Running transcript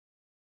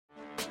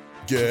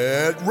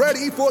Get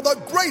ready for the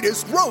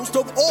greatest roast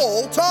of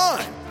all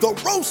time, the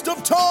Roast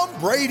of Tom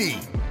Brady,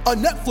 a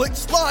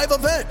Netflix live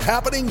event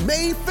happening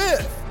May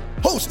 5th.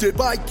 Hosted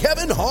by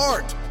Kevin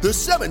Hart, the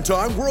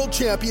 7-time world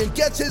champion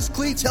gets his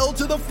cleats held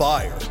to the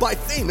fire by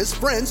famous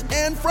friends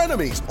and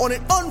frenemies on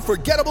an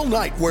unforgettable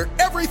night where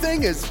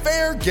everything is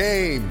fair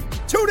game.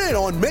 Tune in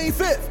on May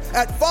 5th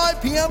at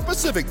 5 p.m.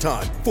 Pacific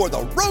time for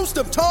the Roast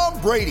of Tom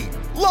Brady,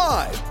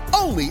 live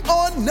only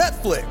on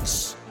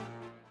Netflix.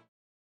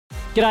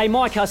 G'day,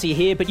 Mike Hussey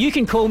here, but you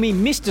can call me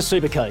Mr.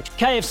 Supercoach.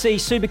 KFC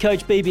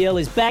Supercoach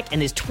BBL is back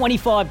and there's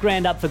 25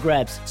 grand up for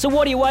grabs. So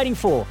what are you waiting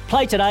for?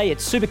 Play today at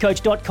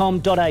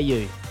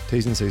supercoach.com.au.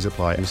 T's and C's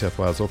apply. New South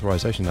Wales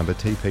authorisation number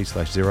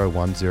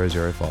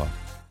TP/01005.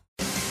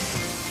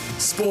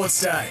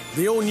 Sports Day,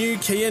 the all-new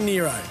Kia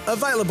Niro.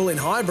 Available in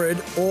hybrid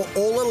or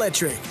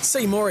all-electric.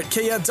 See more at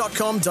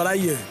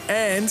kia.com.au.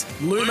 And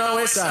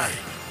Lumo SA.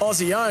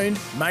 Aussie owned,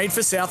 made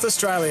for South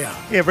Australia.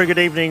 Yeah, very good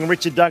evening.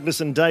 Richard Douglas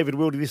and David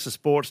Wildy. This is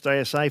Sports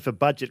Day SA for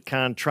budget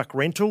car and truck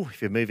rental.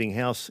 If you're moving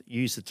house,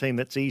 use the team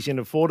that's easy and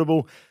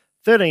affordable.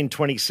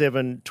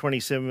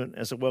 13/27/27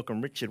 as a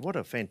welcome, Richard. What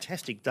a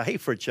fantastic day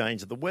for a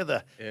change of the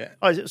weather. Yeah.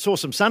 I saw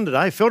some sun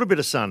today. Felt a bit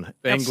of sun.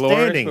 Been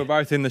glorious. We're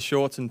both in the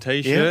shorts and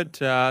T-shirt.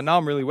 Yeah. No,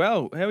 I'm really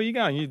well. How are you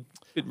going? You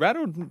a bit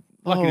rattled?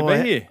 Lucky to be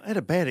here. I had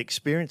a bad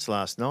experience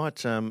last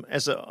night. I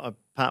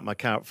parked my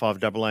car at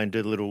 5AA and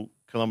did a little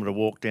kilometre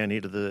walk down here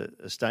to the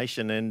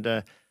station,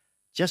 and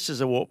just as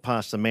I walked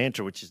past the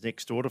Mantra, which is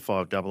next door to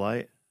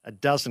 5AA, a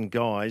dozen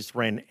guys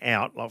ran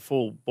out like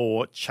full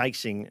bore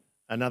chasing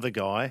another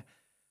guy,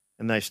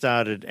 and they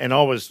started, and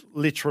I was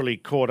literally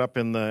caught up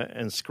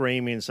and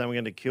screaming, saying, "We're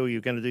going to kill you,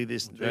 we're going to do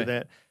this and do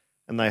that,"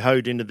 and they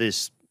hoed into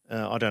this.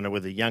 I don't know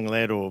whether a young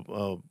lad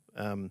or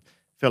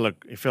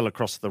fell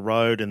across the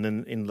road and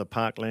then into the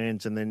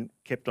parklands, and then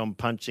kept on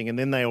punching, and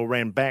then they all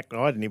ran back.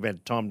 I didn't even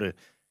have time to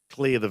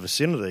clear the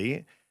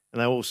vicinity. And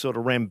they all sort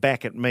of ran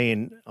back at me,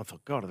 and I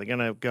thought, God, are they going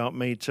to go at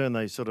me too? And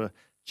they sort of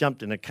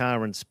jumped in a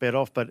car and sped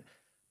off. But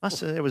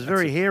it was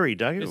very hairy,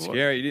 Doug. It's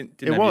scary. You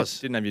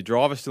didn't have your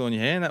driver still in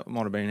your hand. That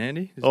might have been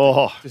handy. The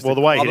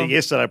way he hit it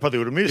yesterday, I probably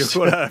would have missed.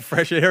 You would have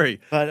fresh airy.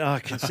 But I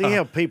can see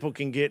how people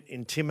can get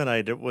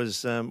intimidated. It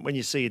was when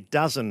you see a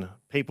dozen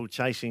people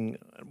chasing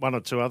one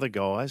or two other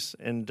guys,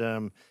 and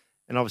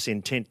obviously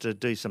intent to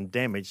do some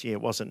damage. Yeah,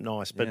 it wasn't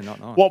nice. But not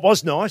nice. What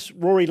was nice,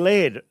 Rory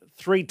Laird,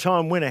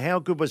 3-time winner. How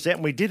good was that?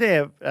 And we did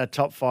our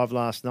top 5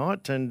 last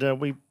night, and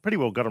we pretty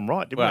well got them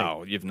right, didn't we?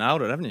 Well, you've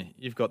nailed it, haven't you?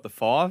 You've got the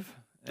 5.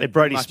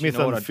 Brady Smith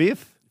on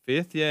 5th.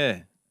 5th,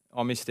 yeah.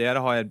 I missed out.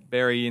 I had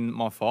Berry in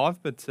my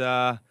 5, but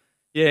yeah,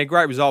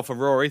 great result for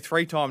Rory.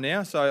 3-time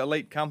now, so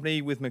elite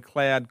company with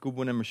McLeod,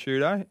 Goodwin and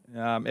Mashudo.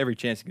 Every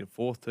chance to get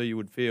a 4th too, you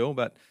would feel,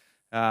 but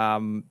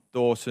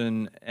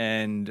Dawson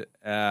and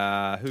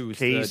who was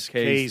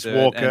Keys,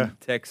 Walker, and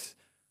Tex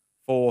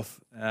 4th.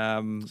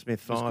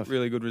 Smith 5.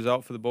 Really good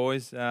result for the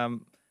boys.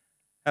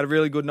 Had a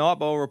really good night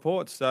by all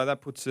reports, so that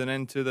puts an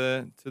end to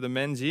the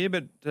men's here.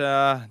 But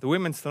the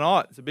women's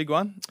tonight, it's a big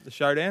one, the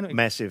showdown.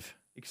 Massive.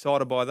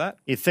 Excited by that.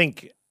 You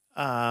think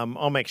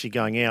I'm actually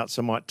going out,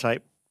 so I might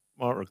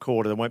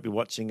record it. I won't be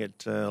watching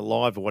it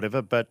live or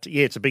whatever. But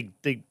yeah, it's a big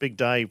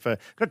day for.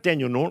 Got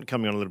Daniel Norton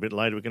coming on a little bit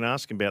later. We can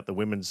ask him about the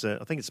women's.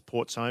 I think it's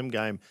Port's home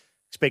game.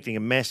 Expecting a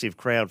massive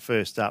crowd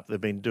first up.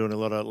 They've been doing a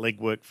lot of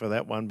legwork for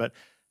that one. But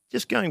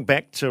just going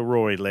back to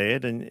Rory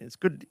Laird, and it's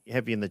good to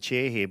have you in the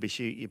chair here, because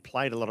you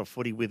played a lot of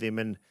footy with him.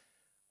 And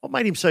what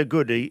made him so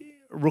good? He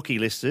rookie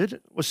listed.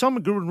 Was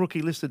Simon Goodwin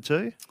rookie listed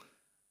too?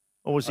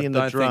 Or was he in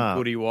the draft? I don't think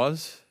Goody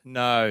was.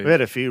 No. We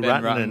had a few,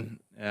 Ben Rutten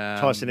and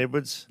Tyson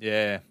Edwards.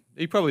 Yeah.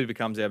 He probably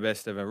becomes our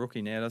best ever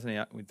rookie now, doesn't he,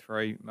 with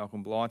 3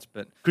 Malcolm Blights.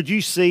 But could you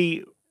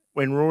see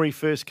when Rory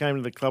first came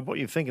to the club what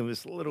you're thinking of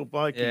this little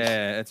bloke?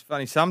 Yeah, it's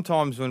funny.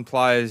 Sometimes when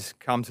players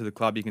come to the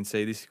club, you can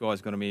see this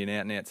guy's going to be an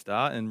out-and-out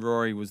star, and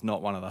Rory was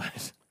not one of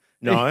those.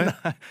 No?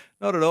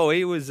 Not at all.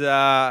 He was, he's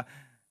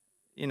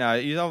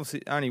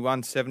obviously only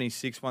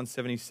 176,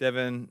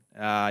 177.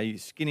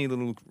 Skinny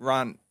little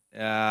runt.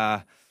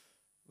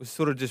 Was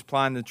sort of just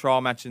playing the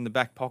trial match in the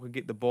back pocket,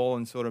 get the ball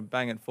and sort of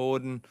bang it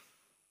forward, and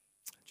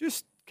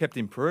just kept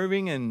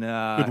improving. And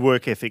good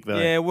work ethic, though.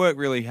 Yeah, worked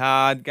really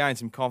hard, gained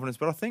some confidence.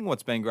 But I think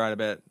what's been great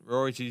about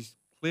Rory is he's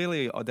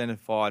clearly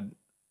identified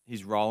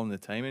his role in the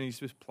team, and he's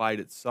just played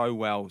it so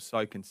well,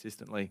 so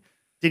consistently.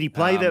 Did he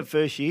play that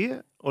first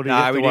year? Or did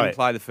he didn't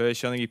play the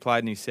first year. I think he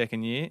played in his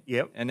second year.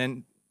 Yep. And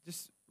then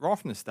just right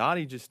from the start,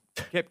 he just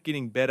kept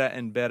getting better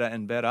and better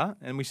and better.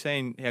 And we've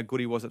seen how good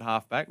he was at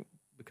halfback,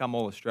 become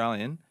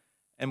All-Australian.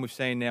 And we've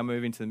seen now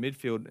move into the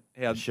midfield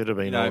how should have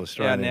been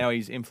All-Australian. How now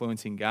he's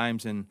influencing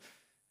games, and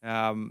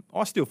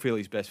I still feel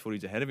his best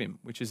footy's ahead of him,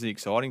 which is the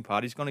exciting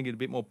part. He's going to get a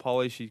bit more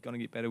polish. He's going to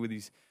get better with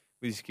his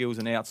skills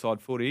and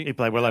outside footy. He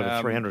played well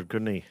over 300,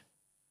 couldn't he?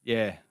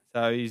 Yeah.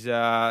 So he's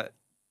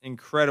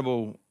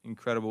incredible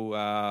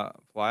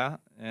player,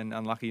 and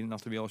unlucky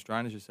not to be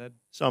All-Australian, as you said.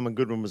 Simon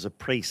Goodwin was a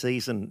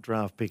pre-season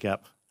draft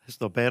pickup. That's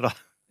not bad.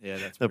 Yeah,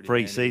 that's the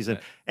pre-season.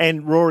 Handy,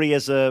 and Rory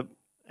as a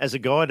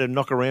guy to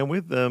knock around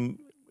with.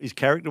 His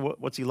character,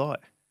 what's he like?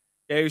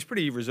 Yeah, he was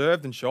pretty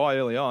reserved and shy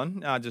early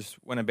on.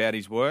 Just went about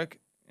his work.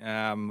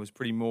 Was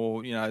pretty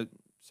more,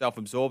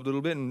 self-absorbed a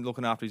little bit and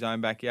looking after his own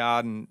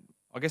backyard. And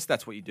I guess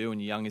that's what you do when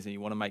you're young, is that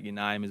you want to make your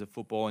name as a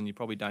footballer, and you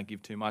probably don't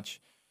give too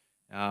much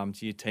to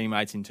your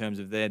teammates in terms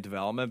of their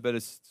development. But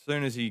as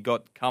soon as he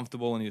got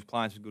comfortable and he was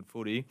playing some good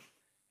footy,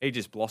 he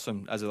just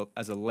blossomed as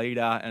a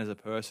leader and as a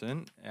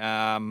person.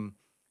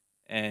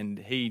 And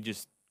he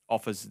just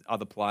offers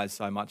other players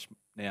so much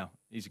now.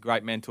 He's a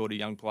great mentor to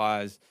young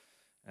players.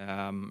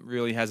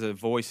 Really has a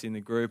voice in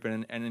the group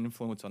and an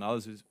influence on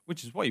others,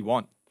 which is what you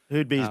want.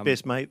 Who'd be his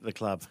best mate at the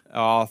club?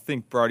 I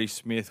think Brodie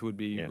Smith would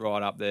be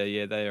right up there.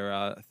 Yeah, they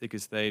are thick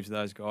as thieves,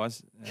 those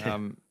guys.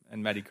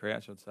 And Matty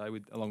Crouch, I'd say,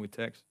 along with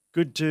Tex.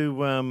 Good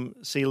to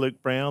see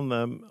Luke Brown.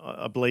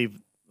 I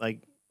believe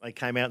they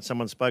came out,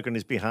 someone spoke on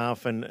his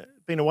behalf, and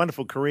been a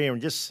wonderful career.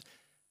 And just,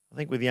 I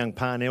think with young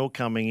Parnell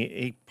coming,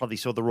 he probably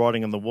saw the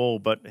writing on the wall,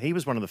 but he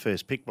was one of the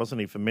first picked,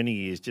 wasn't he, for many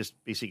years, just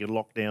basically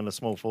lock down a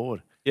small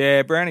forward.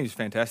 Yeah, Brownie was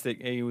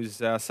fantastic. He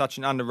was such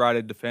an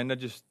underrated defender.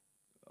 Just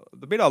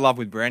the bit I love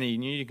with Brownie, you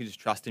knew you could just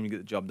trust him to get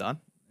the job done.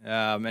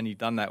 And he'd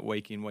done that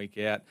week in, week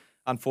out.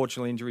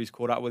 Unfortunately, injuries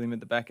caught up with him at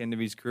the back end of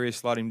his career,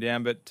 slowed him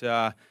down.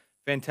 But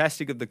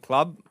fantastic at the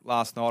club.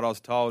 Last night, I was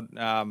told,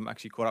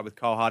 actually caught up with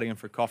Kyle Hardigan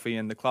for a coffee,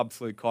 and the club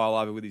flew Kyle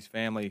over with his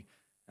family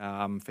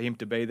for him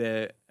to be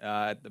there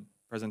at the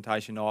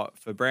presentation night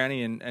for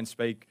Brownie and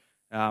speak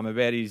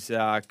about his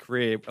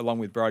career along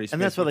with Brodie Smith.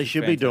 And that's what they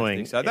should be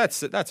doing. So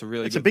that's a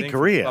really it's good a big thing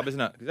career, for the club,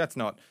 isn't it? Because that's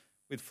not,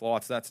 with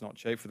flights, that's not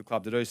cheap for the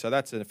club to do. So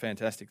that's a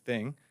fantastic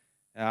thing.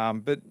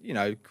 But,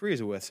 careers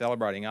are worth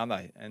celebrating, aren't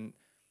they? And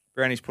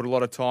Brownie's put a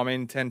lot of time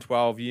in, 10,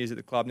 12 years at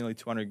the club, nearly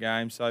 200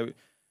 games. So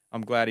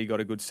I'm glad he got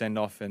a good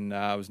send-off, and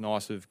it was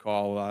nice of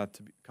Kyle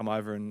to come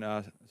over and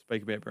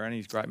speak about Brownie.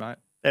 He's a great mate.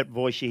 That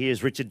voice you hear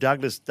is Richard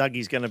Douglas.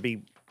 Dougie's going to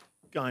be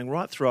going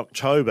right through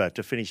October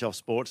to finish off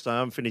Sports Day.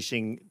 I'm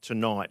finishing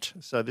tonight.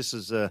 So this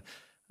is I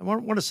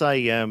want to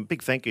say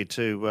big thank you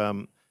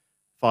to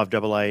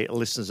 5AA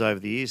listeners over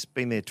the years.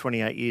 Been there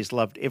 28 years,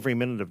 loved every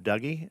minute of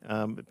Dougie.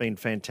 It's been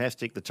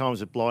fantastic. The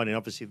times of blind, and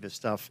obviously the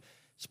stuff,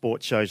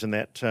 sports shows and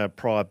that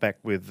prior back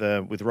with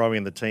Rowie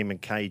and the team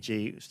and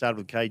KG. Started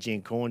with KG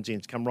and Cornsey, and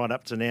it's come right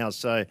up to now.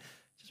 So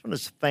just want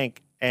to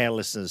thank our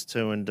listeners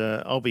too, and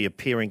I'll be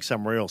appearing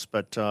somewhere else,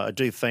 but I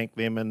do thank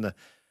them, and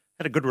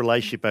had a good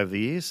relationship over the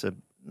years.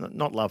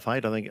 Not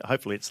love-hate, I think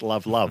hopefully it's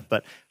love-love.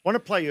 But I want to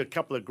play you a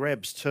couple of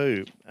grabs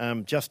too,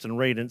 Justin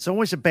Reid. And it's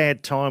always a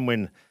bad time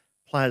when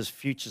players'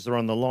 futures are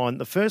on the line.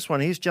 The first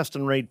one, here's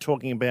Justin Reid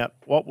talking about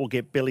what will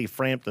get Billy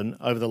Frampton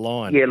over the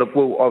line. Yeah, look,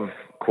 I've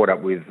caught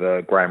up with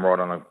Graham Wright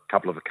on a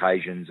couple of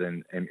occasions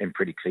and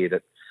pretty clear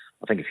that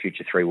I think a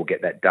future three will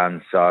get that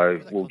done. So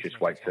we'll just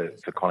wait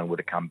for Collingwood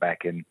to come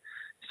back and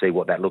see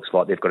what that looks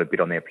like. They've got a bit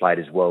on their plate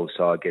as well,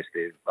 so I guess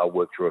they'll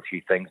work through a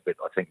few things, but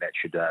I think that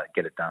should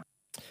get it done.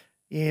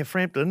 Yeah,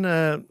 Frampton,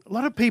 a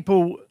lot of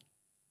people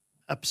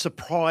are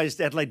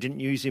surprised Adelaide didn't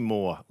use him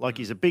more. Like,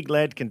 he's a big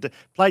lad,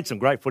 played some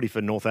great footy for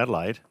North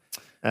Adelaide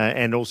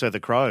and also the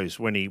Crows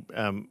when he,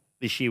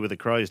 this year with the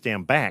Crows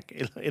down back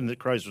in the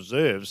Crows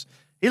reserves,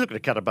 he looked to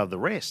cut above the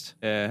rest.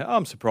 Yeah,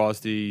 I'm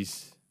surprised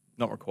he's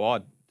not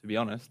required, to be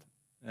honest.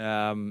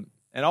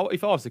 And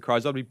if I was the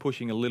Crows, I'd be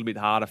pushing a little bit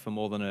harder for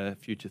more than a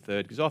future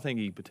third, because I think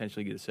he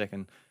potentially get a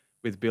second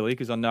with Billy,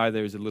 because I know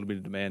there is a little bit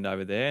of demand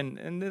over there,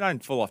 and they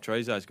don't fall off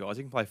trees, those guys.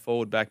 He can play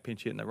forward, back,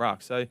 pinch hit in the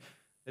ruck. So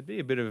it'd be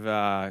a bit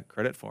of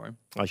credit for him.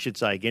 I should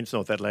say against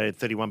North Adelaide,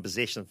 31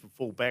 possessions for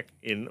full back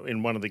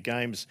in one of the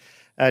games.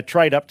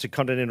 Trade up to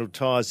Continental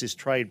Tires this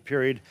trade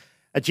period.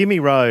 Jimmy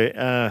Rowe,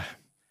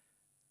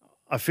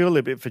 I feel a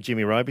little bit for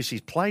Jimmy Rowe because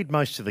he's played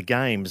most of the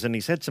games and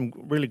he's had some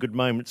really good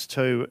moments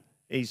too.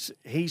 He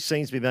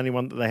seems to be the only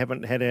one that they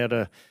haven't had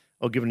out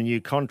or given a new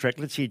contract.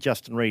 Let's hear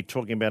Justin Reid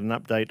talking about an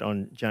update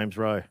on James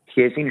Rowe.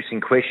 Yeah, it's an interesting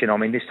question. I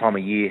mean, this time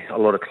of year, a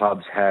lot of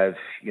clubs have,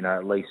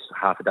 at least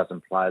half a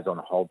dozen players on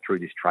hold through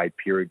this trade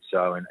period.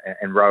 So,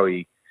 and Rowe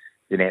is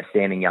an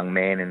outstanding young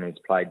man and has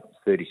played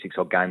 36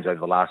 odd games over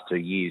the last 2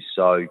 years.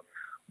 So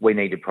we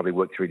need to probably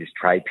work through this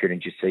trade period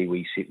and just see where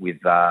we sit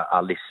with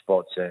our list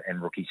spots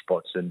and rookie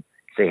spots and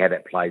see how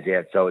that plays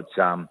out. So it's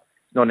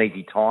not an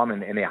easy time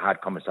and they're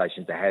hard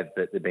conversations to have,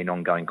 but they've been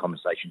ongoing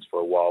conversations for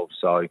a while.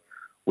 So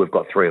we've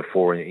got 3 or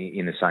 4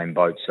 in the same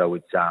boat, so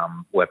it's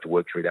we'll have to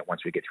work through that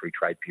once we get through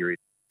trade period.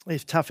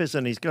 He's tough,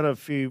 isn't he? He's got a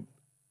few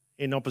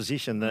in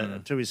opposition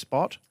to his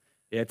spot.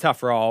 Yeah,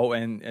 tough role,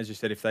 and as you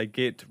said, if they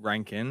get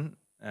Rankin,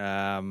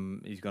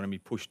 he's going to be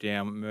pushed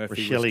down.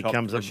 Murphy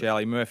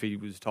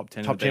was top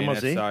 10 Top 10,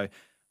 was he? So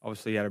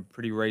obviously he had a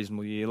pretty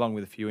reasonable year, along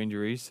with a few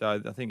injuries,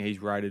 so I think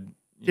he's rated.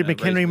 Did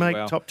McHenry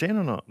make top 10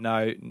 or not?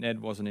 No,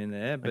 Ned wasn't in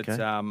there, but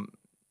Okay.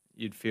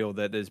 You'd feel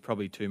that there's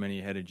probably too many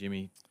ahead of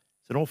Jimmy.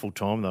 It's an awful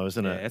time, though,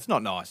 isn't it? Yeah, it's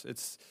not nice.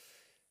 It's,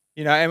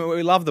 and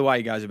we love the way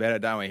he goes about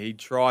it, don't we? He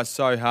tries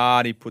so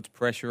hard. He puts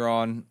pressure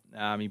on.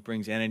 He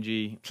brings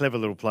energy. Clever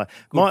little player.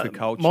 Good for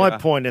culture. My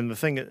point, and the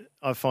thing that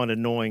I find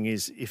annoying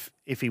is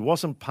if he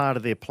wasn't part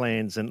of their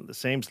plans, and it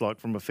seems like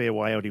from a fair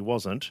way out he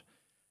wasn't,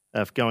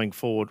 going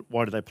forward,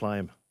 why do they play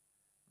him?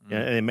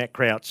 And Matt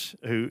Crouch,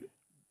 who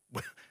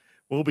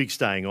will be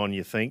staying on,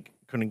 you think.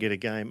 Couldn't get a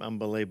game.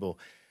 Unbelievable.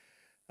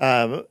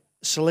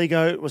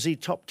 Saligo, was he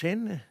top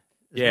 10?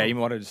 Yeah, he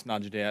might have just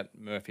nudged out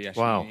Murphy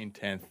actually in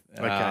 10th.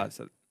 Okay.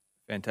 So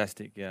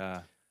fantastic.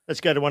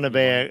 Let's go to one of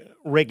our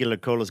regular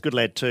callers. Good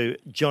lad too,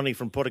 Johnny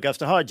from Port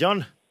Augusta. Hi,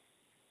 John.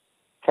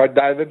 Hi,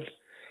 David.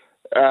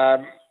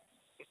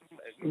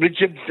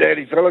 Richard,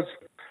 howdy, fellas.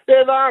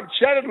 Yeah, no, I'm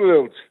chatted with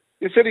Wills.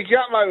 He said he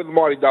can't make with the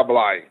mighty Double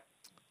A.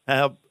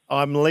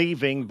 I'm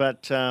leaving,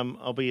 but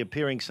I'll be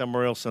appearing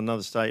somewhere else on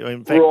another stage.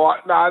 In fact,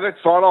 Right, no,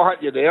 that's fine. I'll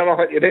hunt you down.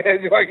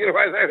 You won't get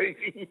away with that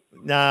easy.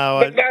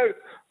 no,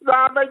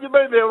 mate, you've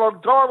been there a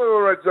long time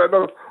already.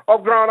 So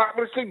I've grown up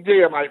listening to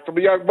you, mate, from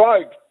a young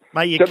bloke.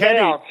 mate, you're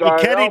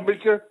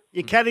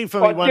caddying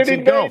for me once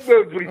in golf.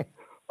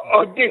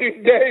 I did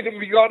indeed, and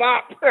we got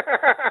up.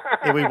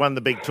 Yeah, we won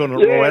the big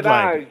tournament at Royal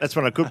Adelaide. No. That's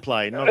when I could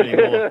play, not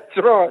anymore. That's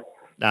right.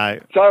 No.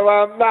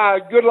 So, no,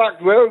 good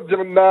luck, Will.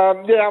 And,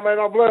 I've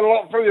learned a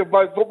lot from you,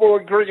 both football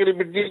and cricket in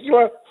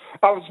particular,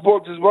 other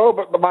sports as well,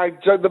 but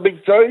the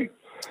big two.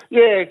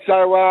 Yeah,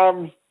 so,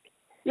 all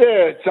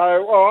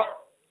right.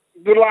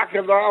 Good luck,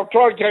 and I'll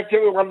try and catch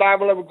you one day.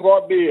 We'll have a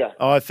quiet beer.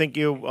 I think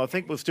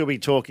we'll still be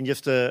talking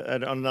just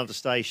on another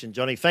station,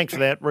 Johnny. Thanks for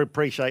that. We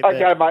appreciate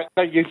that. Okay, mate.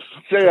 Thank you.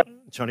 See ya.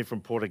 Johnny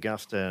from Port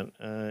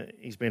Augusta.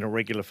 He's been a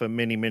regular for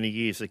many, many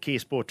years. The Kia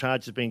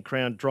Sportage has been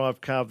crowned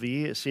Drive Car of the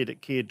Year. See it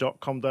at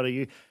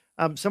kia.com.au.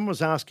 Someone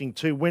was asking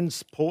too,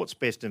 when's Port's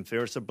Best and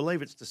Fairest? I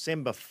believe it's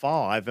December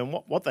 5. And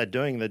what they're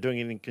doing it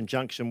in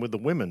conjunction with the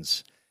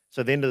women's.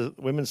 So the end of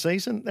the women's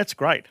season, that's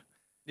great.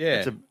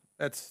 Yeah,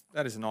 that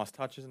is a nice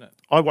touch, isn't it?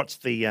 I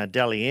watched the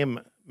Dally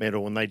M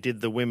medal and they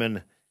did the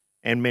women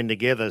and men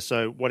together.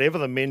 So whatever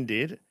the men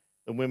did,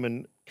 the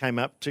women came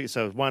up to.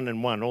 So it was 1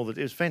 and 1. It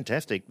was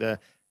fantastic. They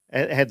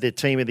had their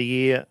team of the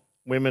year,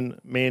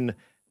 women, men,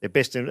 their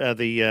best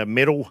the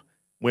medal,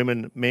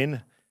 women,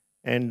 men,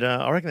 and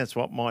I reckon that's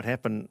what might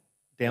happen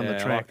down the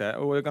track. I like that.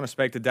 Well, we're going to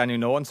speak to Daniel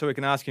Norton, so we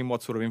can ask him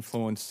what sort of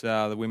influence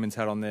the women's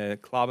had on their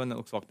club, and it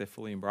looks like they're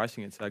fully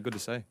embracing it. So good to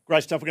see.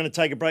 Great stuff. We're going to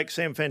take a break.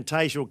 Sam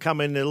Fantasia will come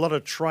in. A lot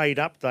of trade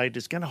update.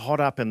 It's going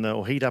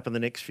to heat up in the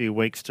next few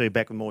weeks too.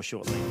 Back with more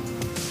shortly.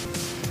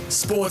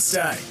 Sports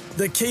Day.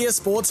 The Kia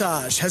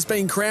Sportage has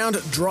been crowned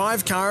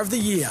Drive Car of the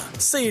Year.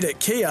 See it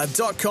at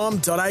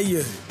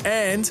kia.com.au.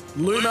 And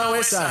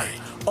Lumo SA.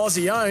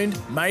 Aussie owned,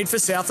 made for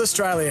South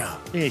Australia.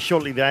 Yeah,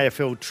 shortly the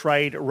AFL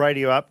trade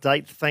radio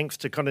update. Thanks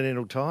to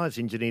Continental Tyres,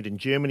 engineered in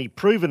Germany,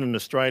 proven in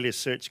Australia.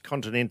 Search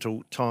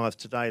Continental Tyres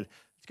today. Let's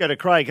go to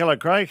Craig. Hello,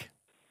 Craig.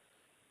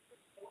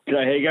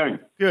 G'day, how you going?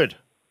 Good.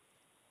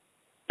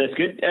 That's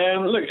good.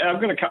 Look,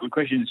 I've got a couple of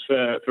questions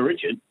for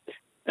Richard.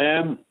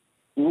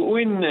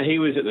 When he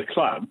was at the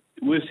club,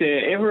 was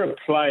there ever a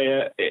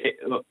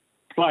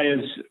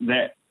players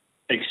that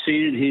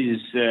exceeded his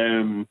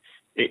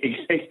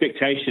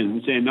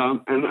expectations, and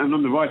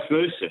on the vice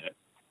versa,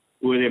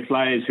 were there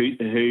players who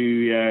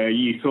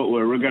you thought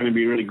were going to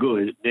be really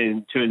good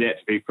and turned out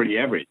to be pretty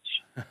average?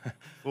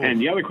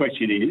 And the other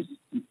question is,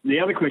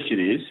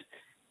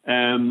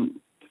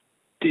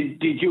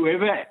 did you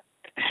ever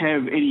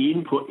have any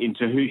input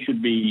into who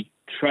should be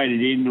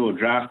traded in or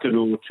drafted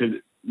or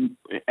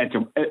as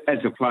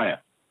a player?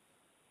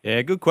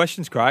 Yeah, good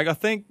questions, Craig. I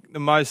think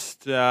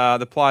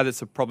the player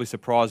that's probably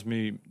surprised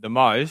me the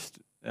most,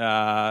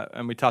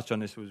 and we touched on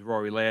this, was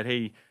Rory Laird.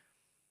 I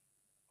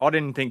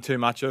didn't think too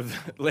much of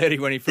Lairdy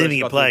when he first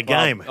didn't got play to the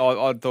club. a game.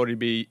 I thought he'd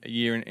be a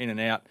year in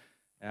and out.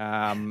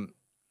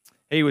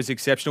 He was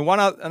exceptional.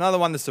 Another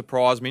one that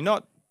surprised me,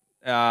 not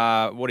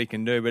what he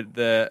can do, but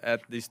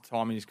at this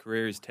time in his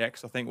career, his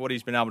Tex. I think what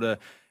he's been able to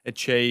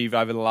achieve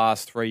over the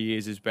last 3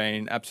 years has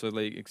been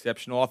absolutely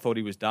exceptional. I thought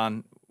he was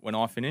done when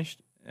I finished.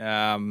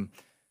 So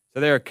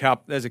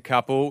there's a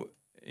couple.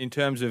 In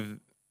terms of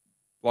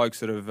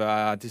blokes that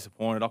have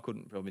disappointed, I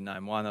couldn't probably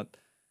name one.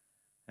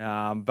 We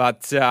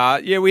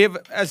have,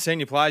 as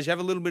senior players, you have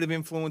a little bit of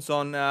influence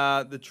on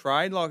the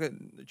trade. Like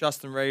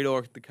Justin Reid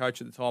or the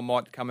coach at the time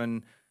might come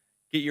and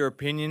get your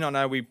opinion. I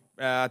know we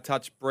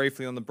touched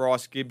briefly on the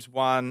Bryce Gibbs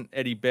one,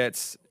 Eddie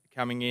Betts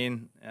coming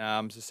in.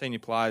 So senior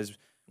players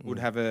would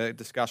have a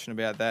discussion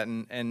about that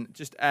and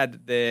just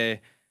add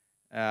their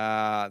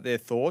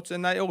thoughts.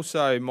 And they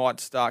also might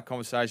start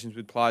conversations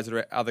with players that are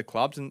at other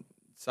clubs and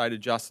say to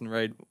Justin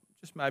Reid,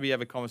 just maybe have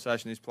a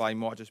conversation. This player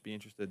might just be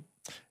interested.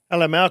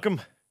 Hello,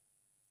 Malcolm.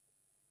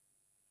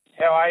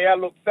 How are you?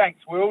 Look, thanks,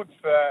 Wilds,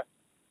 for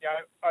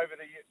over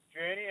the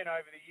journey and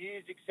over the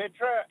years,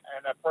 etc.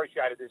 And I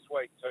appreciate it this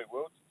week too,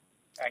 Wilds.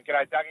 And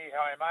g'day, Dougie.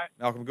 How are you, mate?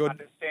 Malcolm, good.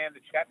 Understand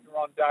the chapter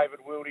on David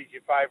Wildy's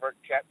your favourite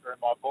chapter in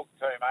my book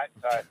too, mate.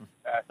 So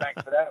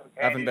thanks for that.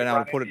 Haven't been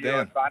able to put it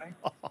down.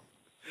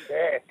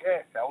 Yeah.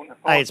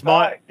 Hey,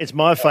 it's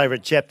my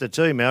favourite chapter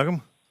too,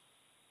 Malcolm.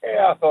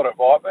 Yeah, I thought it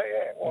might be.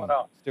 Yeah, why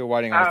not? Still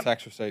waiting on a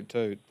tax receipt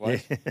too,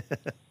 please.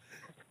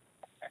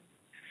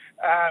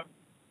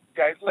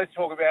 Okay, let's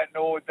talk about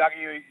Nord,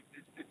 Dougie.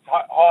 It's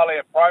highly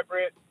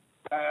appropriate.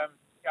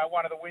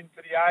 One of the wins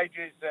for the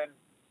ages, and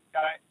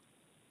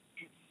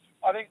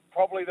I think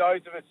probably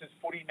those of us as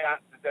footy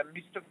nuts, the most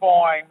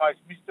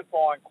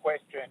mystifying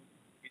question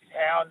is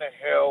how in the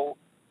hell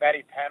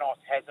Matty Panos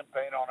hasn't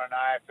been on an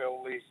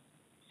AFL list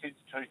since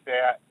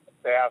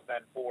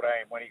 2014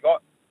 when he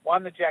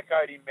won the Jack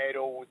Oatey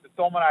medal, was the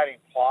dominating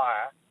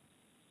player,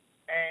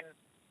 and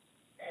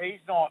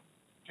he's not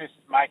just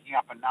making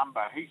up a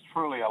number. He's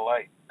truly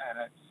elite, and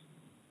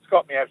it's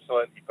got me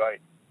absolutely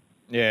beat.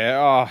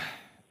 Yeah,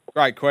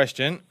 great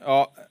question.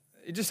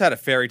 He just had a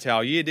fairy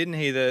tale year, didn't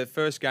he? The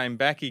first game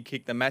back, he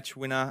kicked the match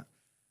winner.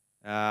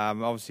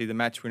 Obviously, the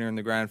match winner in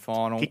the grand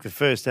final. Kicked the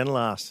first and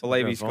last. I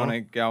believe he's going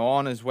to go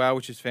on as well,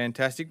 which is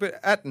fantastic. But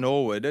at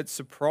Norwood, it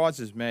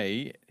surprises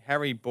me.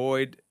 Harry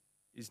Boyd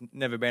has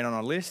never been on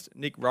a list.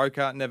 Nick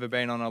Roker, never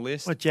been on a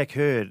list. Well, Jack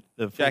Hurd.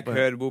 Jack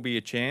Hurd will be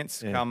a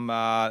chance come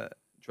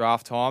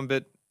draft time.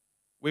 But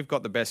we've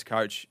got the best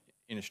coach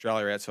in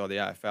Australia outside the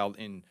AFL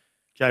in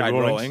Jade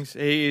Rawlings.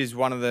 He is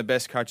one of the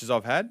best coaches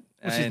I've had.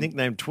 What's his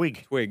nickname?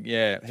 Twig. Twig,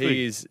 yeah. Twig.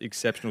 He is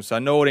exceptional. So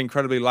Norwood,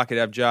 incredibly lucky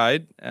to have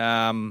Jade.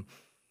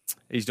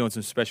 He's doing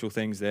some special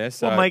things there.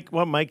 So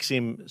what makes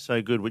him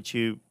so good, which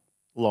you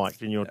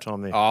liked in your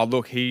time there? Oh,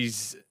 look, he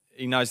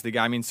knows the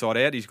game inside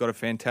out. He's got a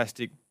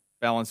fantastic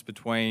balance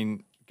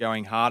between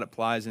going hard at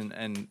players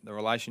and the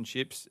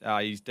relationships.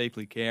 He's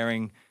deeply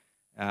caring,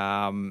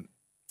 and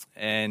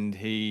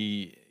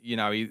he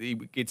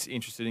gets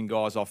interested in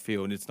guys off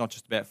field. It's not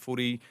just about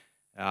footy.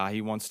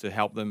 He wants to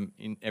help them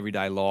in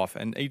everyday life.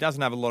 And he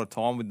doesn't have a lot of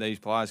time with these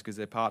players because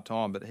they're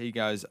part-time, but he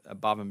goes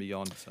above and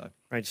beyond. So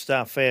great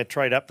stuff. Fair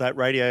trade update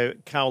radio.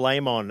 Carl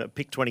Amon,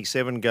 pick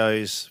 27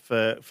 goes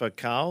for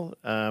Carl.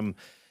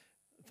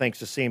 Thanks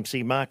to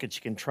CMC Markets,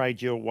 you can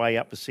trade your way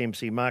up to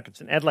CMC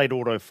Markets. And Adelaide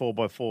Auto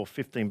 4x4,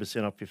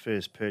 15% off your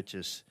first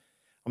purchase.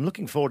 I'm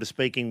looking forward to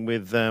speaking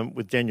with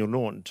Daniel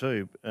Norton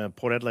too.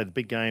 Port Adelaide, the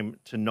big game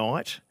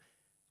tonight.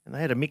 And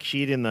they had a mixed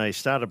year, didn't they?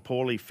 Started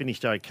poorly,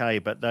 finished okay,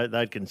 but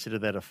they'd consider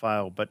that a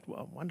fail. But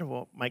I wonder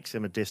what makes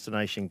them a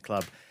destination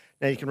club.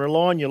 Now, you can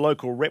rely on your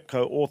local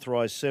Repco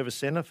authorised service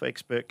centre for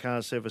expert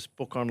car service.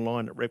 Book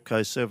online at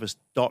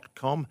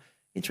repcoservice.com.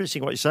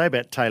 Interesting what you say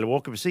about Taylor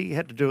Walker. See, he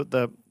had to do it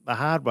the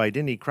hard way,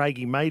 didn't he?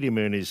 Craigie made him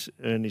earn his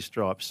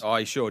stripes. Oh,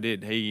 he sure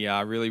did. He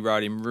really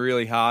rode him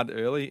really hard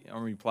early. I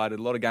mean, he played a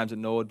lot of games at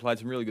Norwood, played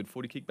some really good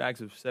footy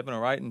kickbacks of 7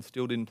 or 8 and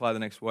still didn't play the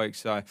next week.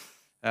 So,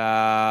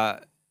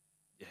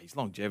 his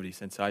longevity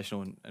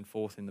sensational and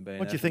fourth in the band.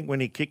 What do you think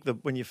when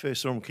you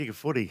first saw him kick a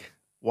footy?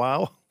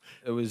 Wow.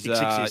 It was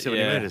 60 or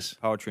 70 metres.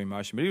 Poetry in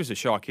motion. But he was a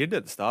shy kid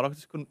at the start.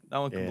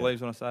 No one can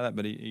believe when I say that,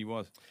 but he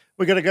was.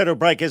 We're going to go to a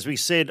break, as we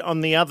said. On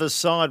the other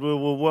side, we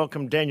will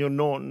welcome Daniel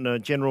Norton,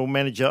 General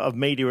Manager of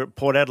Media at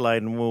Port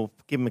Adelaide, and we'll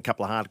give him a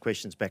couple of hard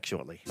questions back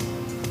shortly.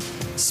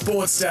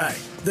 Sports Day.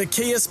 The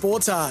Kia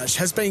Sportage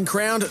has been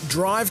crowned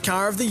Drive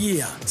Car of the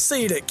Year.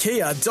 See it at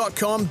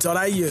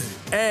kia.com.au.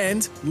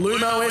 And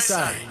Lumo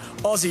SA.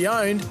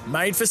 Aussie-owned,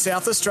 made for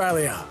South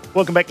Australia.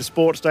 Welcome back to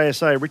Sports Day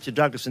SA. Richard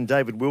Douglas and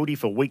David Wildy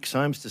for Weeks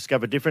Homes,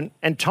 Discover Different,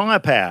 and Tyre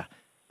Power,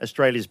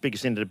 Australia's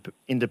biggest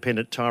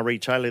independent tyre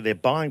retailer. Their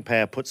buying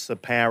power puts the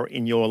power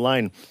in your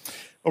lane.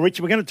 Well,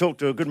 Richard, we're going to talk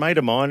to a good mate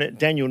of mine,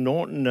 Daniel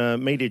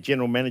Norton, Media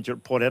General Manager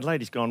at Port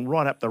Adelaide. He's gone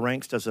right up the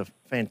ranks, does a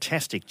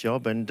fantastic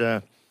job, and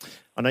I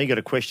know you got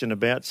a question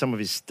about some of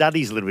his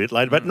studies a little bit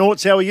later, but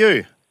Norts, how are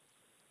you?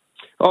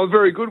 Oh,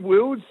 very good,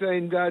 Wilds,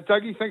 and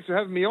Dougie, thanks for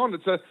having me on.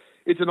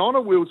 It's an honour,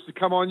 Wills, to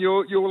come on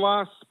your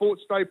last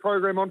Sports Day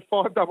program on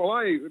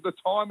 5AA. The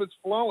time has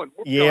flown.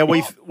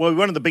 We're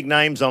one of the big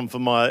names on for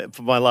my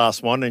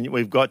last one, and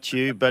we've got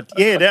you. But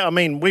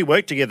we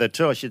worked together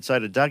too. I should say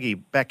to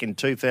Dougie back in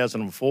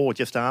 2004,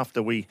 just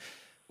after we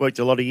worked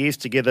a lot of years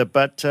together.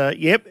 But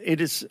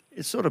it's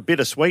sort of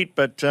bittersweet.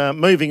 But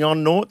moving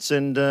on, Norts,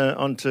 and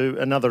on to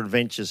another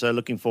adventure. So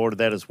looking forward to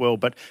that as well.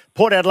 But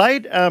Port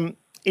Adelaide,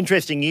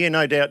 interesting year,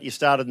 no doubt. You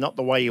started not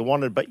the way you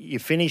wanted, but you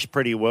finished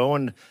pretty well,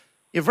 and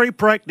you're a very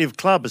proactive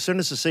club. As soon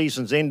as the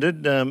season's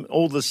ended,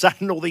 all of a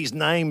sudden all these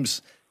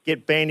names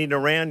get bandied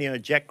around,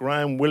 Jack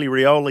Graham, Willie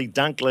Rioli,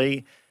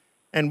 Dunkley.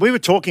 And we were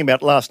talking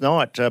about last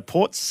night,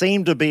 Port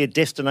seemed to be a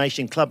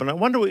destination club. And I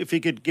wonder if you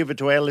could give it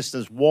to our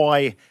listeners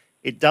why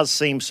it does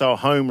seem so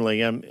homely.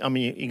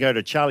 You go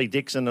to Charlie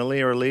Dixon,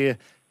 Alir,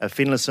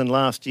 Finlayson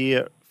last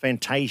year,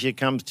 Fantasia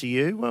comes to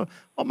you. Well,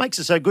 what makes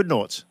it so good,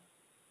 Norts?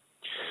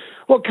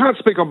 Well, I can't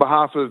speak on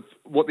behalf of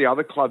what the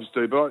other clubs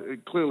do,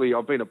 but clearly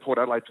I've been at Port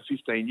Adelaide for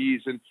 15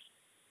 years,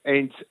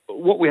 and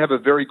what we have a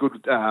very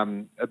good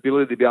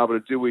ability to be able to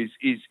do is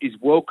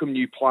welcome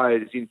new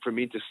players in from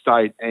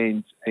interstate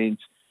and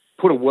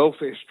put a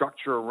welfare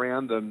structure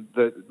around them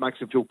that makes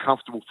them feel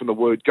comfortable from the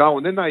word go,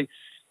 and then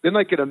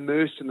they get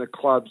immersed in the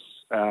club's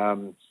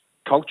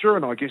culture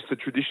and I guess the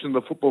tradition of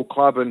the football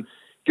club, and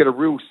get a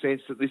real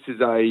sense that this is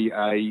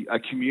a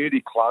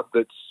community club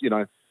that's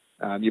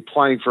you're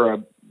playing for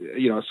a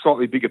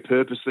slightly bigger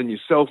purpose than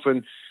yourself,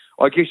 and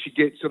I guess you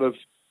get sort of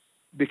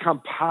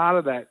become part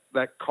of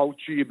that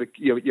culture.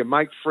 You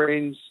make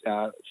friends,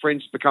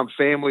 friends become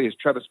family, as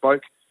Travis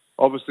Boak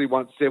obviously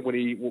once said when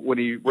he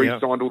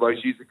re-signed all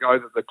those years ago,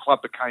 that the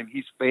club became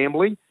his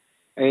family,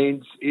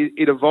 and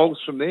it evolves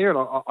from there.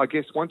 And I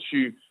guess once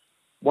you're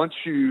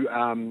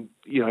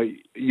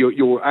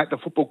at the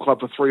football club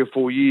for 3 or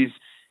 4 years,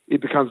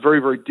 it becomes very,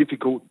 very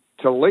difficult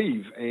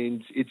leave,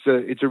 and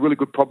it's a really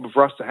good problem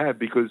for us to have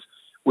because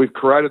we've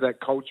created that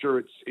culture.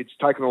 It's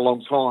taken a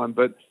long time,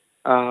 but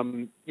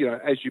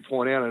as you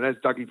point out, and as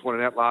Dougie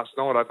pointed out last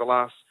night, over the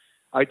last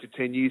 8 to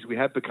 10 years, we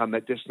have become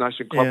that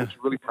destination club, which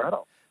we're really proud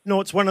of. No,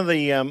 it's one of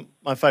the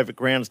my favourite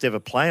grounds to ever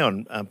play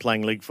on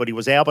playing league footy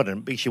was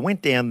Alberton, because you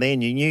went down there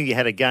and you knew you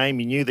had a game,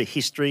 you knew the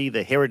history,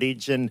 the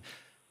heritage, and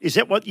is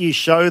that what you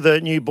show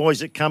the new boys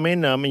that come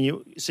in? I mean,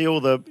 you see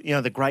all the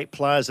the great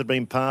players that have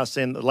been passed,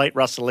 and the late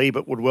Russell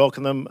Ebert would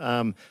welcome them.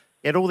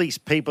 You had all these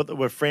people that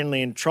were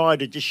friendly and tried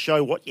to just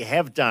show what you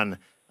have done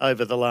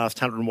over the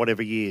last 100 and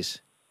whatever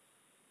years.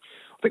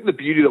 I think the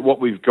beauty of what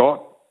we've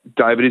got,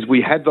 David, is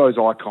we had those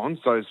icons,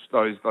 those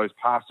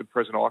past and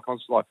present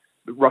icons like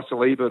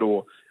Russell Ebert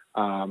or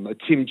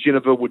Tim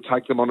Ginniver would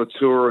take them on a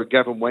tour, or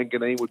Gavin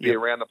Wanganeen would be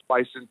around the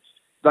place, and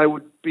they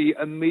would be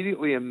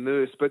immediately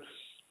immersed. But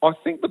I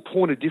think the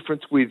point of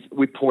difference with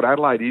Port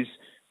Adelaide is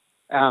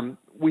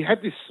we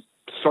had this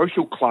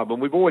social club,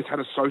 and we've always had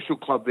a social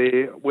club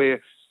there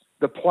where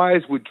the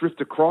players would drift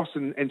across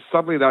and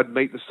suddenly they'd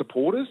meet the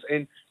supporters.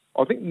 And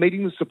I think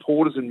meeting the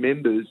supporters and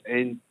members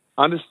and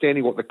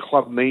understanding what the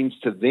club means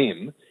to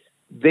them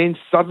then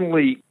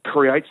suddenly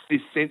creates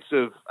this sense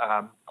of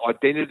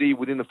identity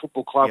within the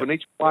football club, and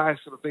each player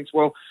sort of thinks,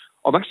 well,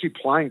 I'm actually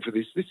playing for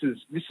this. This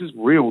is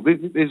real.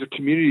 There's a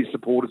community of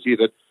supporters here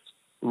that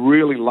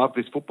really love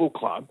this football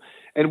club.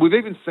 And we've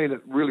even seen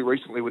it really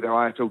recently with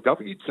our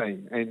AFLW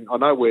team. And I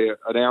know we're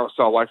an hour or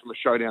so away from the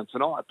showdown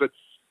tonight, but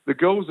the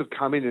girls have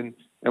come in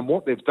and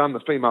what they've done,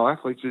 the female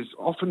athletes, is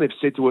often they've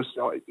said to us,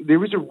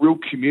 there is a real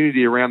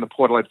community around the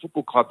Port Adelaide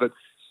Football Club that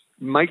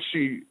makes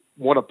you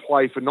want to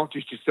play for not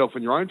just yourself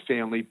and your own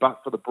family, but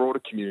for the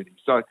broader community.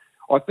 So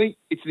I think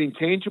it's an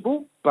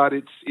intangible, but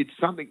it's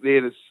something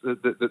there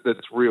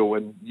that's real,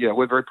 and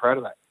we're very proud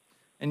of that.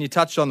 And you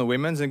touched on the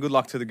women's, and good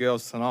luck to the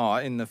girls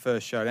tonight in the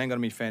first showdown. Going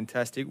to be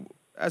fantastic.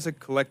 As a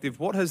collective,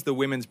 what has the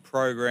women's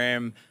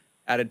program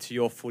added to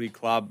your footy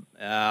club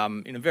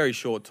in a very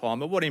short time?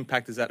 But what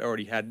impact has that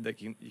already had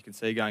that you can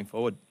see going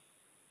forward?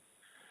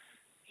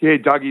 Yeah,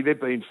 Dougie, they've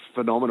been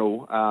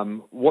phenomenal.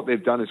 What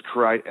they've done is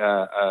create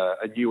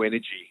a new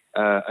energy,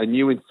 a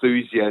new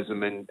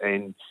enthusiasm,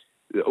 and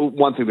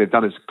one thing they've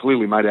done is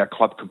clearly made our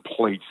club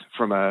complete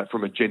from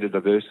a gender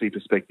diversity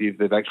perspective.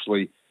 They've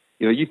actually,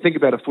 you think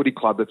about a footy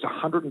club that's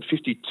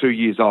 152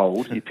 years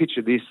old. You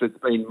picture this, that's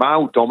been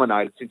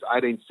male-dominated since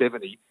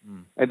 1870,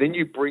 and then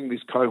you bring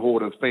this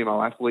cohort of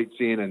female athletes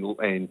in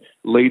and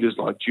leaders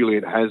like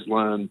Juliet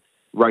Haslam,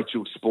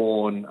 Rachel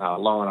Spawn,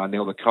 Lauren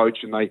Arnell, the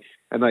coach, and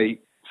they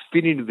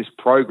fit into this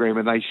program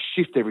and they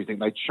shift everything.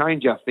 They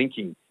change our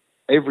thinking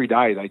every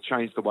day. They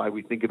change the way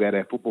we think about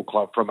our football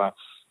club from a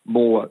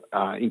more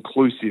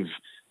inclusive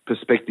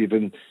perspective,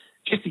 and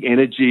just the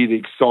energy, the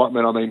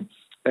excitement. I mean,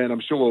 and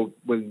I'm sure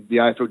when the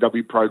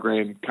AFLW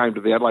program came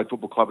to the Adelaide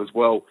Football Club as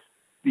well,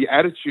 the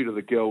attitude of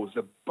the girls,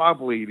 the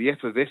bubbly, the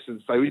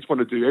effervescence, they just want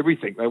to do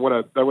everything. They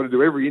want to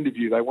do every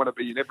interview. They want to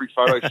be in every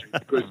photo shoot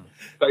because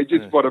they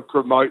just want to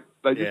promote.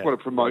 They just want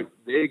to promote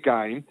their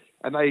game,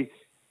 and they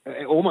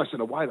almost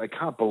in a way they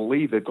can't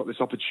believe they've got this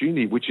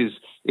opportunity, which is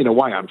in a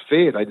way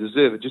unfair. They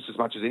deserve it just as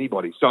much as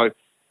anybody. So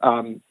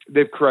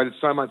they've created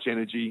so much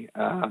energy,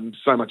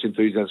 so much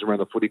enthusiasm around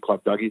the footy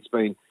club, Dougie.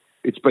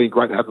 It's been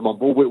great to have them on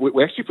board.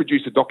 We actually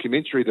produced a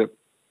documentary that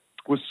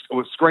was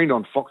screened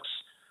on Fox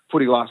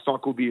Footy last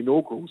night called The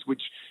Inaugurals,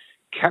 which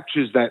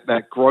captures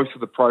that growth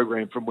of the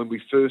program from when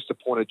we first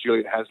appointed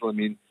Juliet Haslam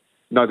in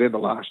November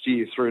last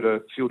year through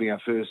to fielding our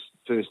first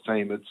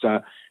team.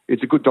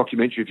 It's a good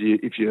documentary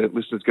if your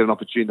listeners get an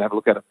opportunity to have a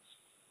look at it.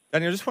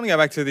 Daniel, I just want to go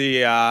back to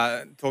the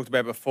talked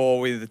about before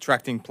with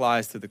attracting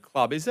players to the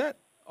club. Is that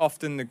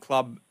often the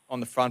club on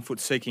the front foot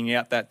seeking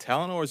out that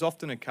talent, or is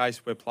often a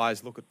case where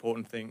players look at Port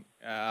and think,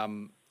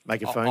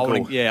 make a phone call?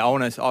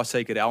 I'll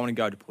seek it out. I want to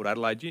go to Port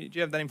Adelaide. Do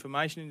you have that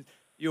information? Are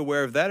you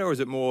aware of that, or is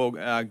it more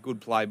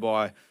good play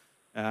by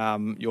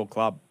your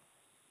club?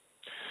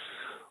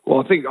 Well,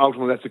 I think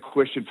ultimately that's a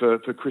question for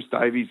Chris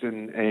Davies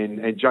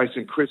and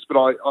Jason Crisp, but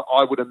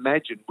I would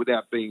imagine,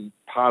 without being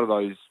part of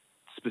those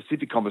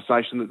specific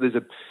conversations,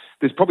 that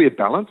there's probably a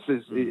balance.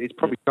 It's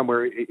probably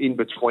somewhere in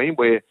between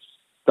where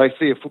they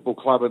see a football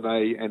club and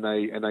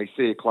they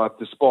see a club,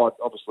 despite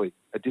obviously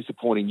a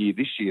disappointing year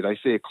this year, they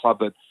see a club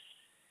that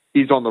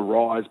is on the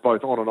rise,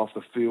 both on and off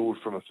the field,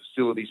 from a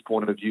facilities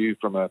point of view,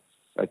 from a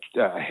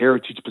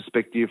heritage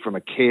perspective, from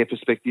a care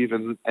perspective,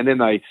 and then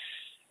they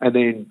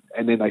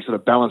sort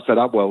of balance that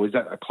up. Well, is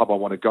that a club I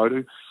want to go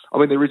to? I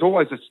mean, there is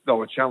always a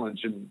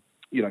challenge, and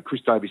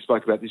Chris Davies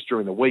spoke about this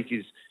during the week.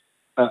 Is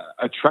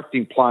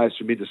attracting players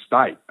from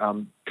interstate.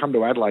 Come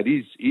to Adelaide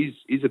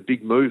is a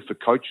big move for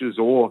coaches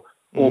or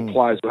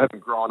players who haven't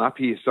grown up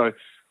here. So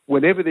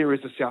whenever there is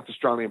a South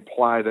Australian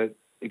player that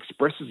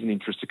expresses an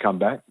interest to come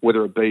back,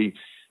 whether it be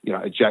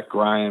a Jack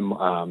Graham,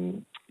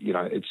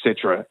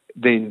 etc.,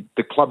 then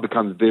the club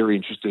becomes very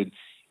interested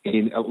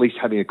in at least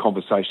having a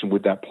conversation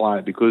with that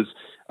player, because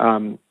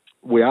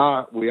we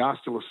are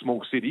still a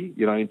small city,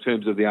 in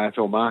terms of the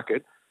AFL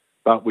market,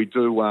 but we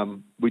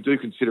do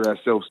consider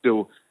ourselves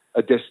still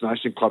a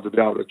destination club to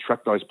be able to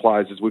attract those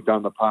players as we've done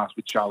in the past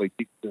with Charlie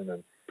Dixon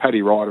and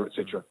Paddy Ryder,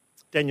 etc.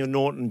 Daniel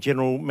Norton,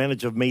 General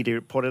Manager of Media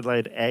at Port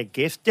Adelaide, our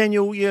guest.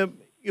 Daniel,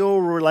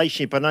 your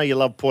relationship, I know you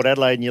love Port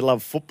Adelaide and you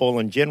love football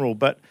in general,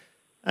 but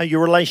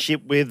your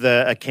relationship with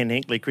Ken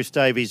Hinkley, Chris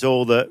Davies,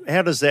 how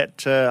does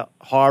that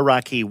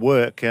hierarchy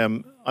work?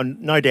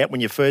 No doubt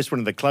when you first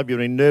went to the club, you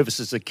were nervous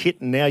as a kid,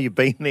 and now you've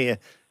been there,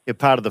 you're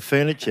part of the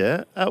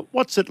furniture.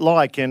 What's it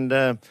like, and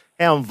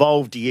how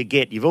involved do you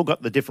get? You've all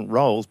got the different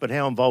roles, but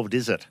how involved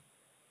is it?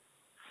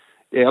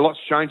 Yeah, a lot's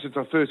changed since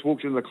I first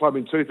walked into the club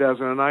in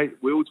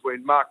 2008, Wills,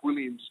 when Mark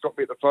Williams stopped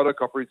me at the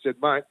photocopier and said,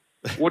 mate,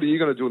 what are you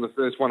going to do in the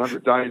first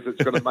 100 days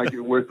that's going to make it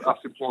worth us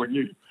employing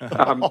you?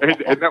 And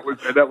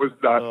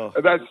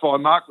that's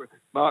fine. Mark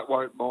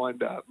won't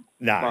mind.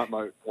 Mark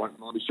won't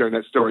mind me sharing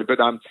that story. But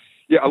a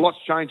lot's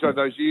changed over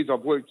those years.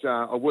 I've worked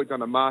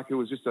under Mark, who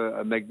was just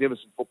a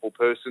magnificent football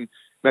person.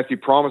 Matthew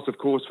Primus, of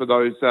course, for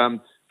those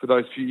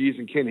few years,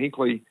 and Ken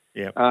Hinkley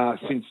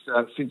since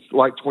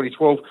late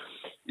 2012.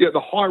 Yeah, the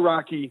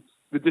hierarchy.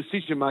 The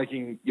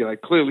decision-making,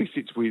 clearly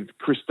sits with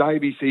Chris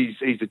Davies.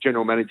 He's the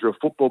general manager of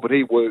football, but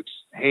he works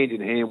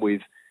hand-in-hand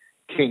with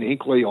Ken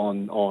Hinkley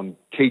on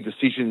key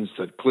decisions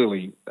that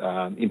clearly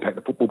impact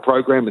the football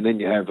program. And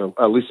then you have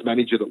a list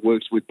manager that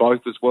works with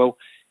both as well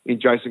in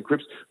Jason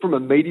Cripps. From a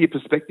media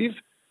perspective,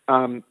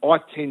 I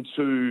tend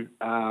to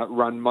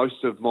run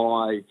most of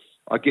my,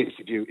 I guess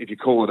if you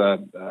call it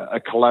a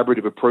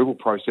collaborative approval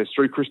process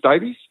through Chris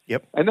Davies.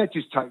 Yep. And that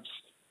just takes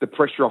the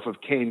pressure off of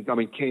Ken. I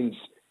mean, Ken's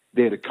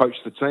there to coach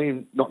the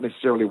team, not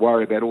necessarily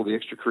worry about all the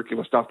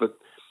extracurricular stuff that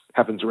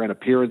happens around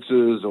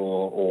appearances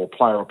or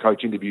player or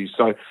coach interviews.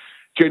 So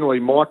generally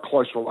my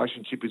close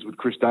relationship is with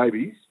Chris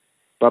Davies,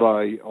 but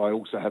I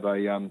also have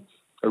a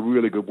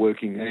really good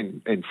working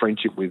and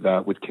friendship with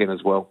Ken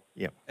as well.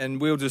 Yeah. And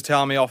Will just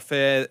tell me off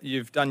air,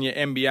 you've done your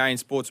MBA in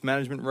sports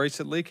management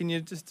recently. Can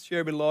you just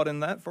share a bit of light in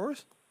that for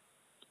us?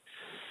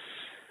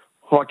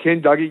 I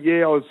can, Dougie.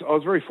 Yeah, I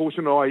was very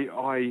fortunate.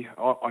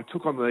 I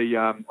took on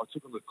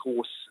the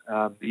course,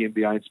 the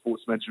MBA in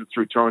sports management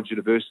through Torrens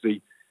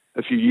University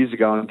a few years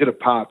ago, and did it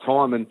part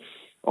time. And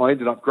I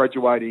ended up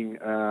graduating.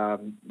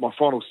 My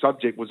final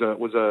subject was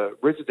a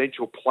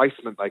residential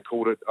placement, they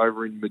called it,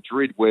 over in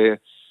Madrid, where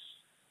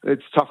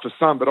it's tough for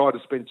some, but I had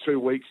to spend 2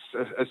 weeks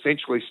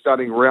essentially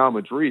studying Real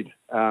Madrid,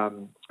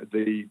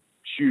 the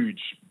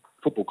huge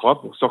football club,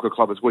 or soccer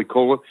club as we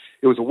call it.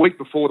 It was a week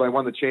before they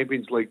won the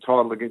Champions League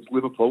title against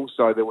Liverpool,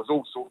 so there was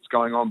all sorts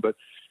going on. But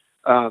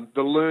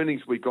the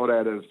learnings we got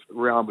out of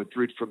Real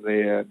Madrid from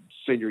their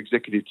senior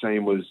executive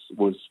team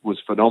was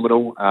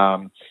phenomenal.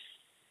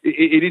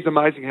 It is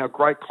amazing how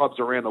great clubs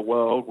around the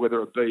world,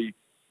 whether it be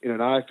in an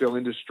AFL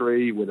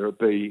industry, whether it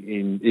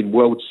be in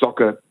world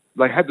soccer,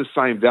 they had the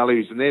same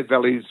values, and their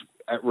values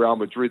at Real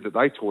Madrid that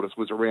they taught us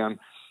was around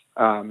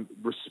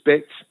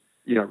respect.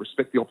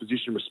 Respect the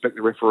opposition, respect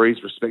the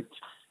referees, respect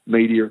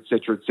media, et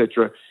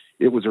cetera,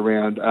 It was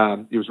around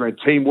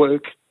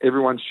teamwork.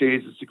 Everyone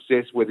shares the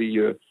success,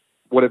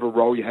 whatever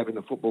role you have in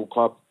the football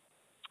club.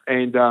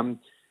 And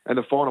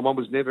the final one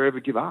was never ever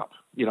give up.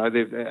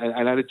 They've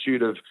an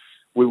attitude of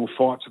we will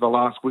fight to the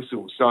last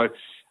whistle. So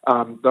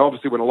they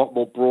obviously went a lot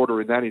more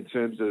broader in that in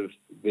terms of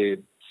their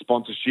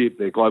sponsorship,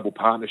 their global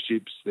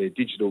partnerships, their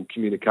digital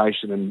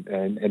communication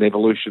and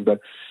evolution. But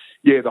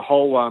yeah, the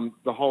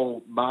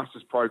whole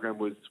Masters program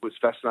was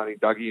fascinating,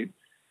 Dougie,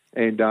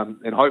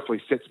 and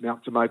hopefully sets me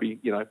up to maybe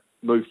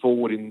move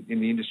forward in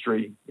the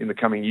industry in the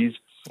coming years.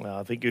 Well,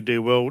 I think you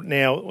do well.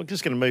 Now, we're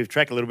just going to move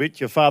track a little bit.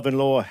 Your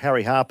father-in-law,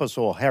 Harry Harpus,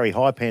 or Harry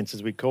Highpants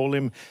as we call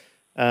him,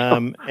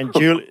 and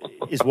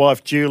his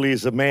wife Julie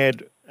is a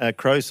mad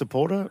Crow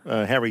supporter.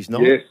 Harry's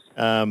not. Yes.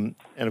 And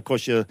of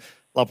course your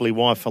lovely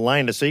wife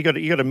Helena. So you got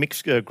a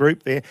mixed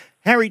group there.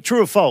 Harry,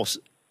 true or false?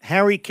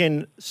 Harry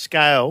can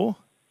scale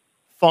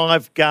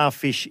 5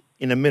 garfish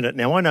in a minute.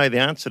 Now, I know the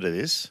answer to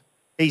this.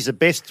 He's the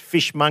best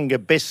fishmonger,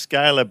 best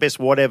scaler, best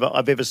whatever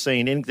I've ever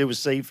seen. Anything to do with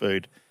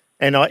seafood,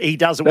 and he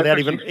does it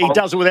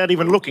without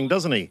even looking,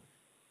 doesn't he?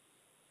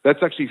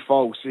 That's actually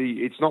false.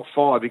 It's not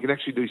 5. He can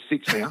actually do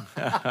 6 now.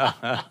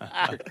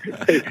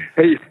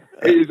 he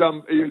is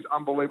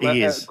unbelievable.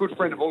 He is. A good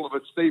friend of all of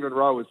us, Stephen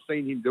Rowe, has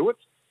seen him do it,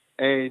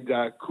 and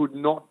could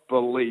not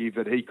believe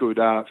that he could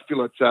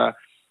fillet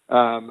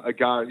a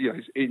gar.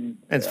 And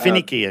it's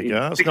finicky a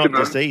gar. It's not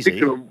just easy.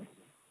 So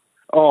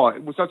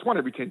it's one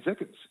every 10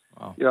 seconds.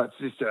 Wow. It's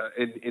just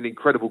an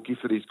incredible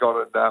gift that he's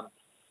got.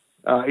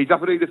 And he's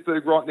up at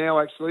Edithburgh right now,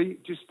 actually,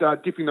 just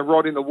dipping the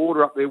rod in the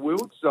water up there,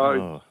 Will.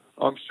 So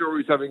I'm sure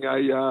he's having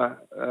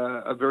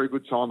a very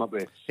good time up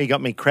there. He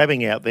got me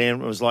crabbing out there,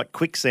 and it was like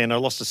quicksand. I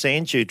lost a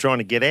sand shoe trying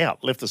to get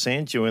out, left the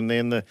sand shoe, and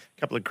then a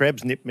couple of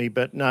crabs nipped me.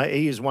 But no,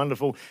 he is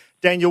wonderful.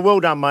 Daniel, well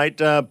done, mate.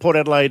 Port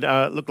Adelaide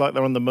looked like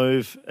they're on the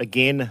move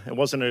again. It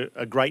wasn't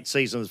a great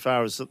season as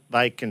far as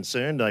they're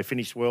concerned. They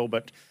finished well,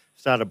 but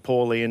started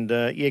poorly. And,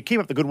 keep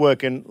up the good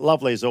work, and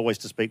lovely as always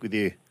to speak with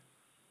you.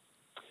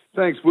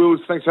 Thanks,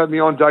 Wills. Thanks for having me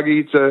on,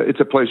 Dougie. It's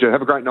a pleasure.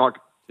 Have a great night.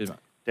 Cheers, mate.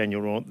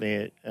 Daniel Raunt,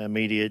 their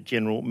media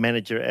general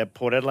manager at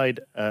Port Adelaide.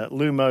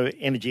 Lumo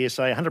Energy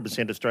SA,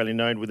 100% Australian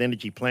owned with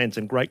energy plans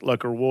and great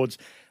local rewards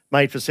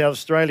made for South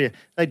Australia.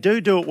 They do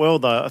it well,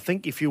 though. I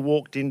think if you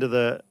walked into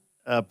the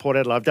Port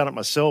Adelaide, I've done it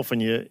myself,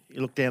 and you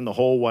look down the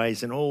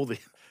hallways and all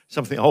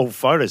some of the old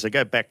photos. They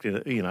go back to,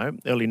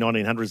 early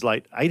 1900s,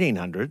 late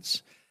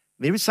 1800s.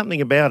 There is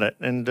something about it.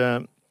 And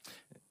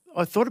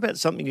I thought about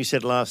something you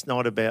said last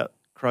night about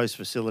Crows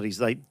facilities.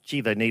 They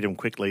need them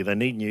quickly. They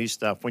need new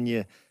stuff. When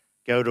you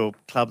go to a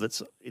club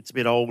it's a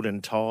bit old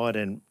and tired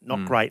and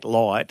not great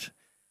light,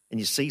 and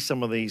you see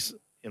some of these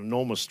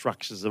enormous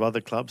structures of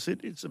other clubs,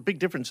 it's a big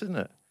difference, isn't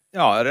it?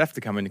 Oh, it'd have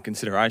to come into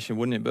consideration,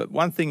 wouldn't it? But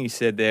one thing he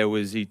said there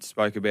was he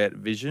spoke about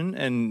vision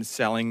and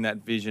selling that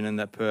vision and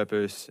that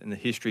purpose and the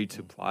history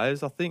to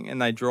players, I think, and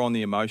they draw on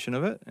the emotion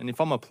of it. And if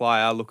I'm a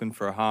player looking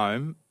for a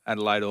home,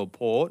 Adelaide or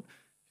Port,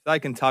 they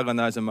can tug on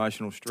those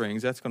emotional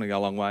strings. That's going to go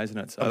a long way, isn't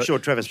it? So I'm sure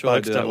Travis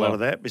Boak's done a lot of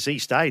that because he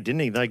stayed,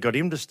 didn't he? They got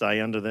him to stay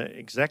under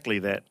exactly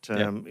that.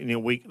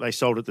 They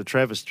sold it to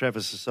Travis.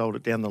 Travis has sold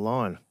it down the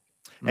line.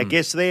 Our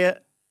guest there,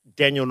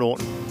 Daniel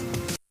Norton.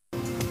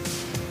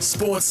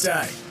 Sports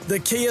Day. The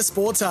Kia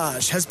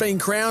Sportage has been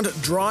crowned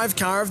Drive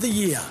Car of the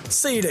Year.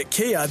 See it at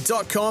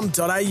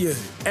kia.com.au.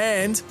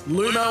 And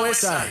Lumo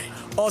SA.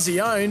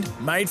 Aussie owned,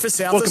 made for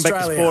South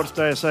Australia. Welcome back to Sports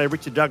Day SA.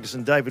 Richard Douglas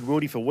and David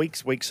Wildy for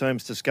Weeks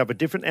Homes Discover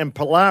Different. And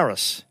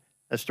Polaris,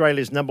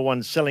 Australia's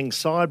 #1 selling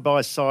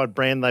side-by-side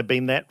brand. They've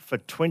been that for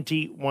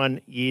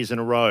 21 years in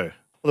a row.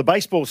 Well, the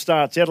baseball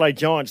starts. Adelaide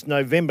Giants,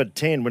 November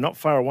 10. We're not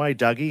far away,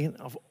 Dougie.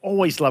 I've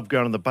always loved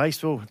going to the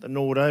baseball. The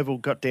Norwood Oval,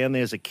 got down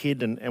there as a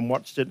kid and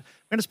watched it. I'm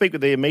going to speak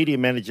with the media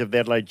manager of the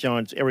Adelaide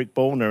Giants, Eric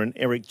Ballner, and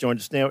Eric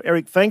joins us now.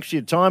 Eric, thanks for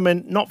your time,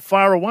 and not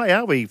far away,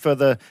 are we, for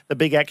the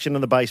big action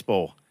in the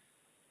baseball?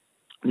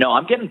 No,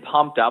 I'm getting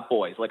pumped up,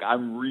 boys. Like,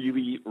 I'm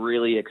really,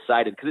 really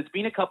excited because it's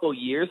been a couple of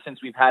years since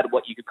we've had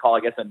what you could call, I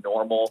guess, a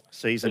normal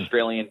season.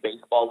 Australian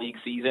Baseball League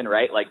season,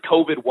 right? Like,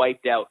 COVID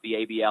wiped out the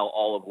ABL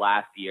all of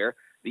last year.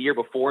 The year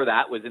before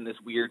that was in this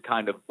weird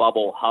kind of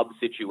bubble hub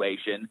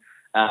situation.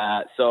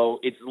 So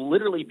it's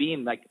literally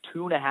been like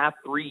 2.5,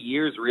 3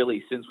 years,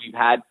 really, since we've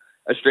had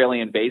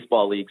Australian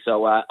Baseball League.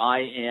 So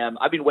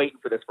I've been waiting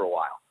for this for a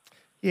while.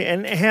 Yeah,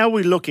 and how are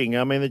we looking?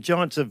 I mean, the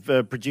Giants have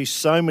produced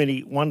so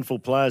many wonderful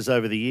players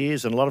over the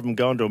years, and a lot of them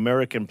gone to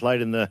America and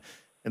played in the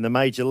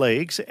major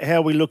leagues. How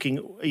are we looking?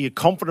 Are you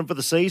confident for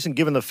the season,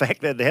 given the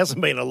fact that there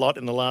hasn't been a lot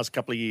in the last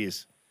couple of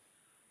years?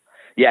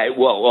 Yeah,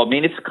 well, I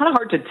mean, it's kind of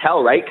hard to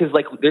tell, right? Because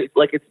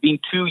it's been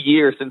 2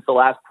 years since the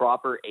last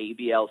proper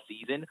ABL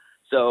season.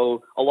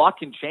 So a lot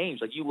can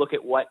change. Like, you look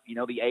at what,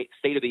 the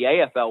state of the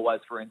AFL was,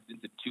 for instance,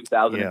 in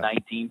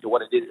 2019 to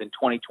what it is in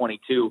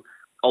 2022.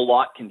 A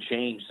lot can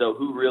change. So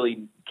who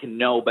really can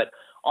know? But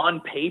on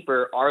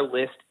paper, our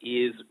list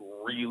is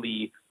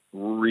really,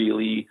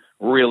 really,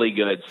 really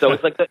good. So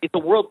it's like it's a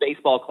World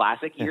Baseball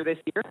Classic year this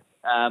year,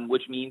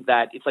 which means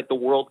that it's like the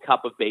World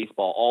Cup of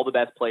baseball. All the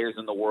best players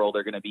in the world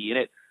are going to be in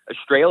it.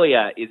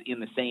 Australia is in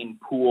the same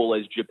pool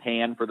as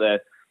Japan for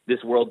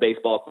this World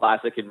Baseball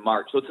Classic in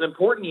March. So it's an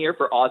important year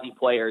for Aussie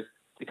players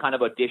to kind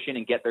of audition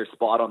and get their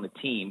spot on the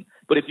team.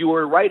 But if you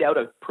were to write out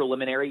a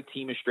preliminary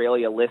Team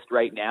Australia list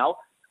right now,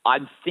 I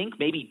think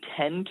maybe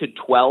 10 to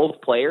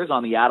 12 players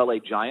on the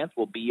Adelaide Giants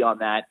will be on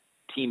that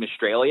Team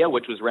Australia,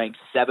 which was ranked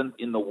 7th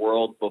in the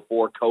world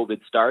before COVID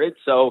started.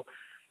 So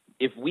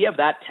if we have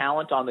that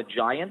talent on the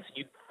Giants,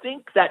 you'd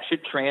think that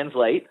should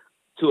translate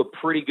to a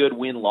pretty good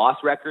win-loss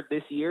record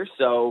this year.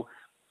 So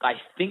I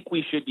think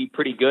we should be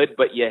pretty good,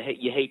 but you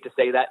hate to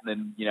say that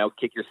and then,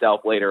 kick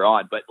yourself later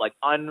on. But like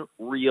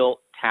unreal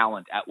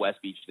talent at West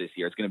Beach this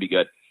year. It's going to be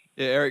good.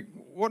 Yeah, Eric,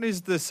 what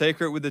is the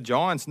secret with the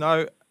Giants?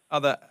 No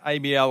other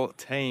ABL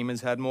team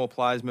has had more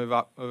players move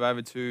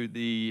over to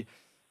the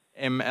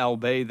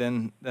MLB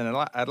than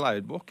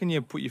Adelaide. What can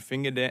you put your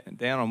finger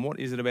down on? What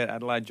is it about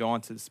Adelaide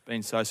Giants that's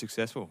been so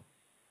successful?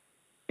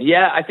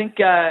 Yeah, I think,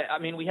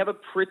 we have a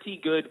pretty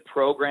good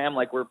program.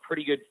 Like, we're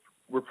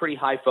pretty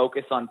high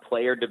focus on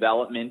player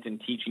development and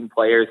teaching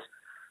players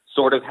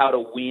sort of how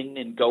to win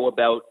and go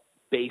about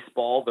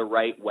baseball the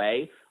right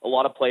way. A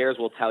lot of players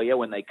will tell you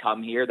when they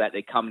come here that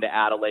they come to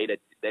Adelaide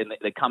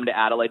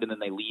and then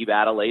they leave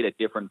Adelaide a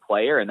different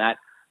player, and that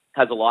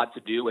has a lot to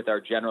do with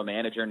our general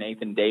manager,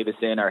 Nathan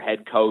Davison, our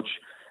head coach,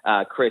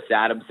 Chris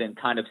Adamson,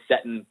 kind of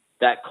setting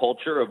that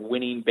culture of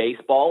winning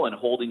baseball and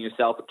holding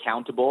yourself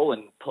accountable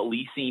and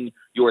policing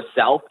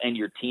yourself and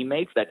your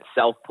teammates, that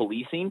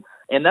self-policing.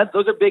 And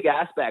those are big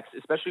aspects,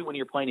 especially when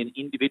you're playing an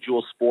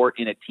individual sport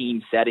in a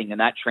team setting, and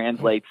that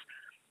translates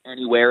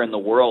anywhere in the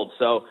world.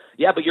 So,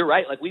 yeah, but you're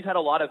right. Like, we've had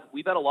a lot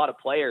of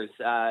players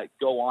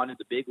go on to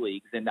the big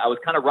leagues, and I was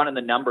kind of running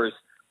the numbers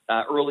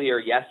earlier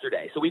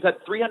yesterday. So we've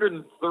had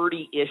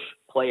 330-ish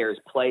players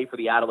play for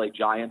the Adelaide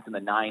Giants in the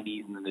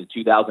 90s and the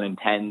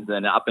 2010s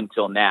and up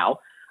until now.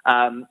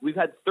 We've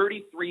had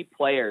 33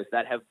 players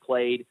that have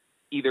played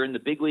either in the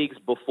big leagues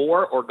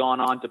before or gone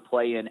on to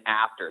play in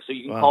after. So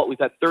you can call it, we've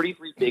had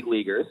 33 big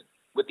leaguers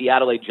with the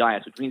Adelaide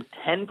Giants, which means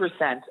 10%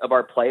 of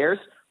our players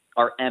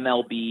are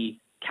MLB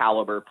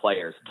caliber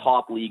players,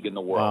 top league in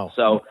the world.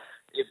 Wow. So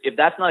if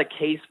that's not a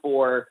case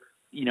for,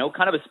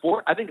 kind of a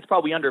sport, I think it's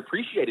probably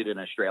underappreciated in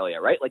Australia,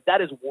 right? Like,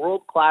 that is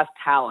world-class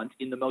talent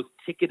in the most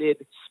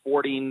ticketed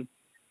sporting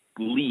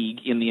league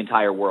in the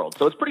entire world.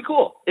 So it's pretty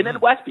cool. And then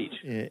West Beach.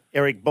 Yeah.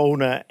 Eric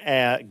Ballner,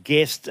 our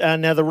guest.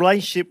 Now, the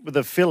relationship with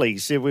the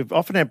Phillies, we've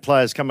often had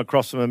players come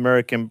across from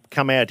America and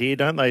come out here,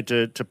 don't they,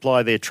 to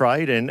ply their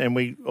trade, and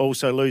we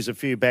also lose a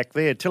few back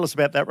there. Tell us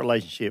about that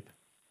relationship.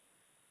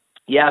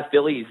 Yeah,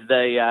 Phillies,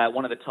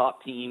 one of the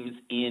top teams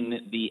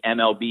in the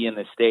MLB in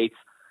the States.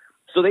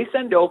 So they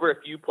send over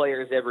a few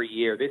players every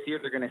year. This year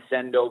they're going to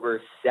send over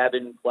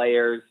 7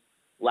 players.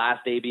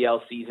 Last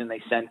ABL season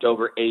they sent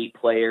over 8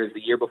 players.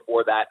 The year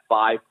before that,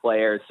 5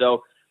 players.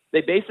 So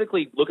they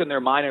basically look in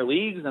their minor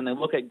leagues and they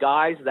look at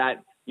guys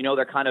that,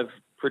 they're kind of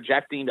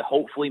projecting to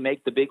hopefully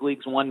make the big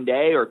leagues one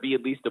day or be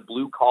at least a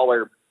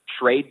blue-collar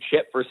trade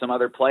chip for some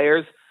other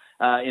players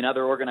in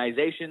other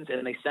organizations.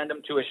 And they send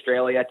them to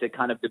Australia to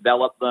kind of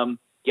develop them,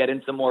 get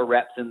in some more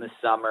reps in the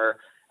summer,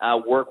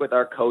 work with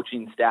our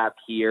coaching staff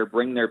here,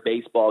 bring their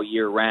baseball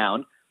year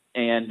round.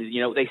 And,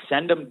 they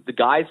send the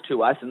guys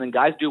to us, and then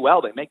guys do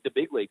well. They make the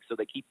big leagues, so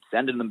they keep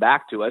sending them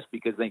back to us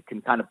because they can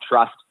kind of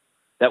trust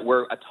that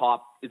we're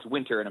it's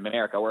winter in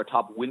America. We're a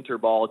top winter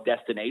ball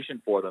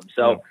destination for them.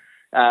 So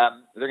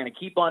they're going to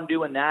keep on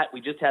doing that. We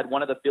just had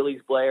one of the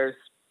Phillies players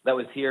that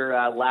was here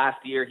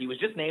last year. He was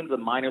just named the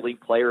minor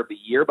league player of the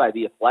year by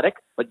The Athletic,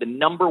 like the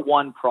number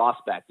 1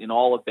 prospect in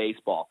all of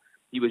baseball.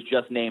 He was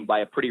just named by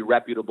a pretty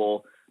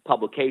reputable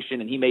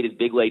publication, and he made his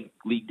big league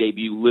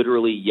debut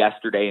literally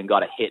yesterday and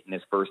got a hit in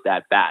his first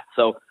at-bat.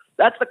 So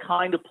that's the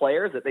kind of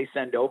players that they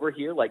send over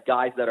here, like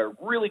guys that are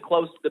really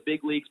close to the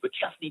big leagues but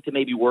just need to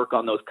maybe work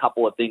on those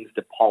couple of things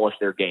to polish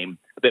their game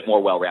a bit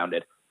more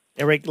well-rounded.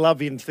 Eric, love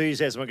the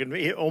enthusiasm. I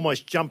can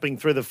almost jumping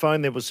through the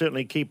phone there. We'll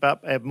certainly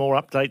have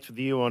more updates with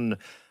you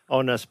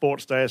on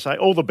Sports Day. So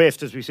all the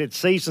best, as we said.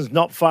 Season's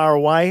not far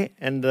away,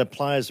 and the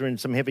players are in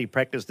some heavy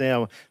practice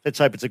now. Let's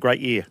hope it's a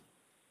great year.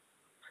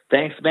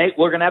 Thanks, mate.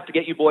 We're going to have to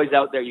get you boys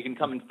out there. You can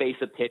come and face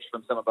a pitch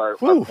from some of our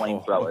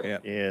flamethrowers.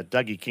 Yeah,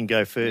 Dougie can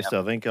go first,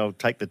 I think. I'll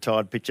take the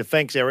Tide picture.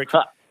 Thanks, Eric.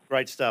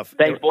 Great stuff.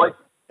 Thanks, boys.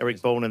 Eric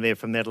Ballner there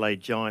from the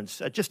Adelaide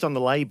Giants. Just on the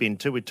lay-bin,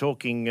 too, we're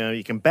talking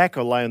you can back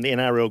or lay on the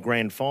NRL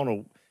Grand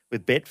Final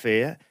with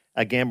Betfair.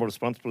 Gamble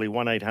responsibly,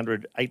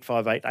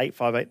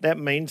 1-800-858-858. That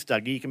means,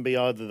 Dougie, you can be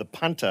either the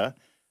punter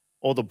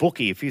or the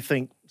bookie. If you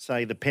think,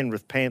 say, the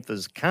Penrith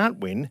Panthers can't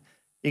win,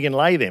 you can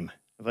lay them.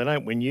 If they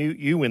don't win,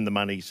 you win the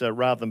money. So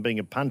rather than being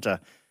a punter,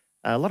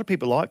 a lot of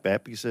people like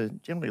that because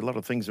generally a lot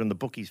of things are in the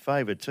bookie's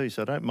favour too.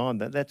 So I don't mind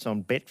that. That's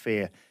on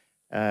Betfair,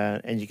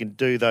 and you can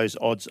do those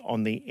odds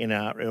on the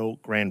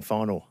NRL Grand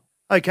Final.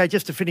 Okay,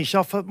 just to finish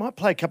off, I might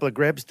play a couple of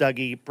grabs,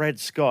 Dougie. Brad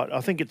Scott,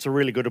 I think it's a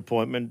really good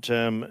appointment.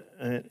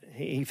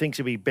 He thinks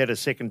he'll be better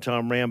second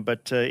time round,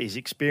 but his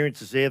experience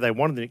is there. They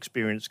wanted an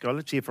experienced guy.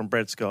 Let's hear from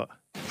Brad Scott.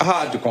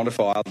 Hard to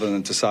quantify other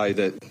than to say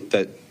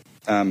that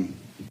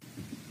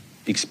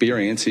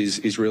experience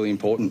is really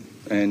important.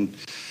 And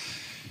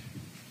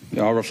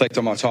I reflect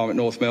on my time at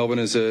North Melbourne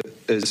as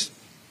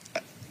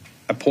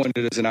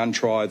appointed as an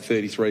untried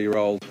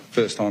 33-year-old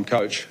first-time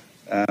coach.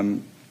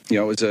 It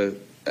was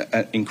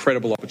an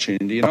incredible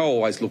opportunity, and I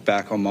always look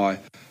back on my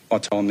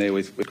time there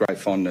with great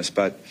fondness.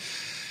 But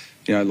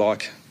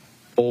like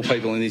all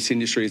people in this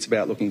industry, it's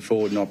about looking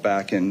forward, not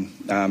back. And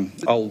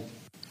I'll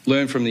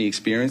learn from the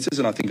experiences,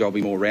 and I think I'll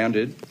be more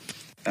rounded.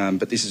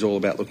 But this is all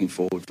about looking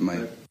forward for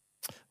me.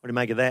 What do you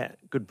make of that?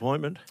 Good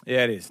appointment?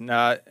 Yeah, it is.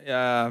 No,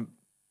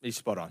 he's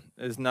spot on.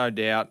 There's no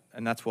doubt,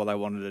 and that's why they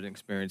wanted an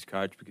experienced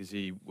coach, because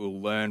he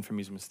will learn from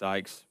his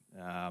mistakes.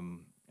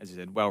 As you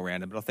said,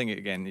 well-rounded. But I think,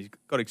 again, he's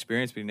got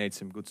experience, but he needs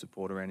some good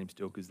support around him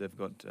still because they've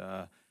got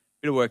a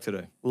bit of work to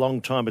do. Long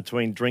time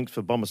between drinks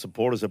for Bomber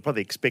supporters. They'll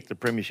probably expect the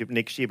premiership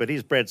next year. But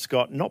here's Brad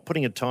Scott not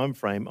putting a time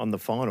frame on the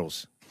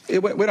finals. Yeah,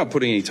 we're not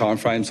putting any time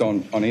frames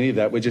on any of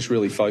that. We're just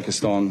really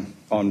focused on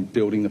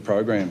building the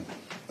program.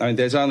 I mean,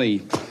 there's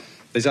only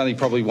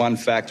probably one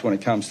fact when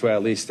it comes to our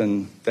list,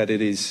 and that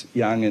it is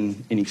young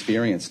and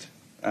inexperienced.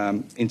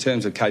 In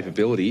terms of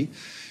capability,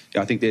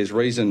 I think there's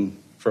reason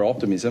for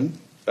optimism,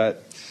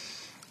 but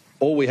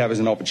all we have is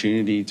an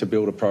opportunity to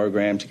build a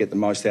program to get the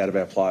most out of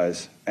our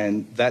players,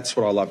 and that's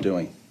what I love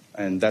doing,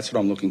 and that's what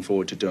I'm looking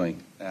forward to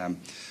doing.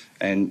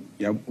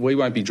 We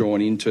won't be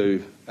drawn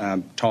into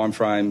time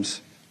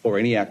frames or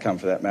any outcome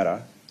for that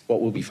matter.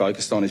 What we'll be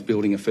focused on is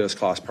building a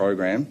first-class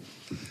program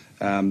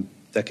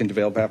that can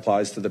develop our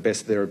players to the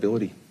best of their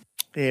ability.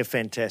 Yeah,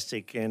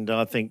 fantastic. And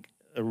I think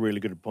a really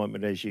good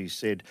appointment, as you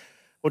said.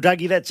 Well,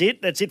 Dougie, that's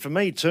it. That's it for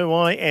me too.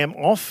 I am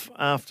off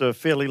after a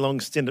fairly long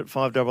stint at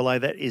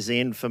 5AA. That is the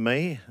end for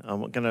me.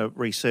 I'm going to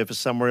resurface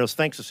somewhere else.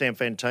 Thanks to Sam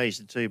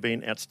Fantasia too,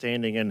 been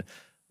outstanding. And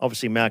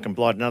obviously Mark and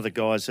Blyde and other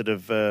guys that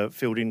have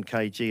filled in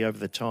KG over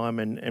the time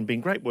and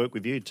been great work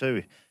with you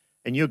too.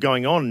 And you're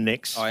going on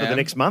next the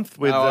next month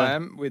with I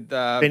am with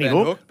Benny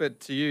Hook.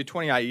 But to you,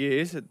 28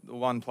 years at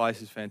one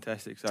place is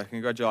fantastic. So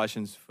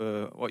congratulations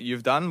for what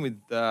you've done with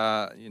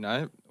all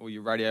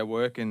your radio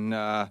work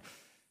and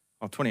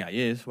 28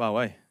 years. Wow,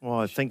 way. Well,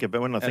 I think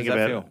about when I How think does that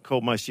about feel? it,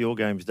 called most of your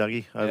games,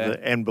 Dougie,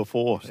 and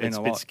before. Seen It's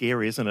a a bit lot.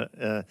 scary, isn't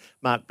it?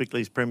 Mark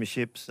Bickley's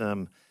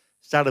premierships.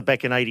 Started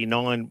back in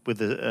 '89 with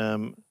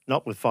the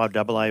not with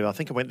 5AA. I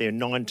think I went there in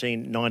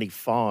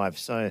 1995.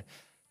 So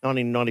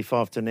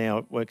 1995 to now,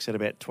 it works at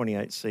about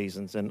 28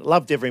 seasons. And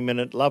loved every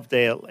minute. Loved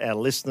our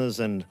listeners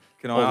and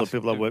Can I all the ask-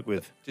 people I work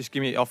with. Just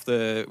give me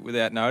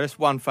without notice,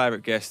 one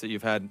favourite guest that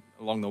you've had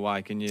along the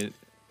way. Can you?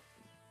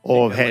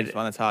 Or think I've of at had least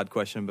one? That's a hard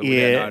question, but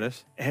without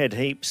notice. had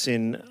heaps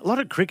in a lot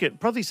of cricket.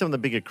 Probably some of the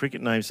bigger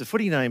cricket names. The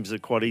footy names are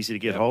quite easy to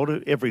get hold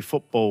of. Every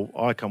football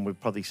icon we've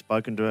probably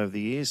spoken to over the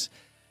years.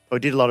 I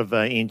did a lot of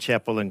Ian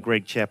Chappell and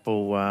Greg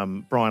Chappell,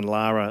 Brian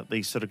Lara.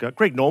 These sort of guys.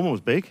 Greg Norman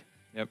was big.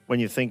 Yep. When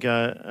you think,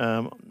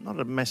 not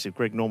a massive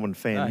Greg Norman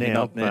fan No, now, you're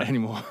not but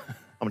anymore.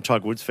 I'm a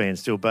Tiger Woods fan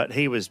still, but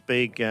he was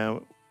big.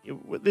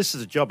 This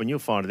is a job, and you'll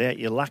find it out.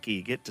 You're lucky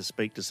you get to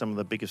speak to some of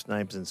the biggest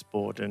names in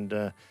sport,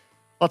 and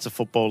lots of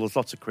footballers,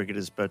 lots of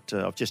cricketers. But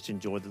I've just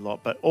enjoyed a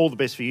lot. But all the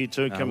best for you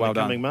too, well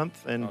done. coming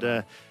month. And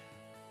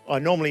I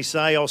normally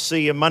say I'll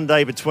see you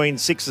Monday between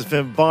 6 and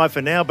 7. Bye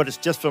for now, but it's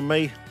just from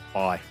me.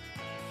 Bye.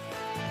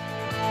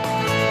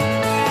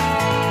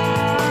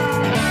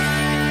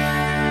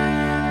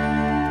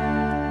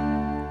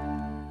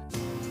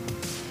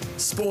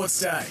 Sports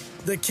Day.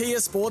 The Kia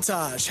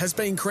Sportage has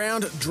been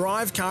crowned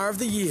Drive Car of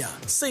the Year.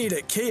 See it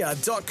at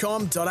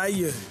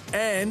kia.com.au.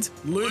 And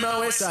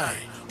Lumo SA.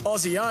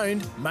 Aussie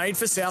owned, made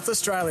for South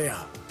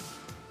Australia.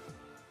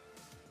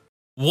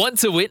 Want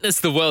to witness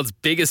the world's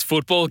biggest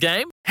football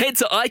game? Head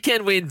to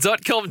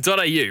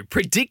iCanWin.com.au,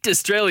 predict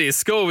Australia's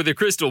score with a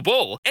crystal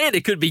ball, and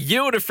it could be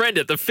you and a friend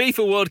at the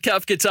FIFA World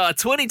Cup Qatar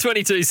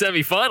 2022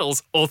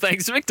 semi-finals, all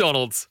thanks to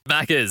McDonald's.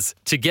 Maccas,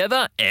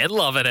 together and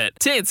loving it.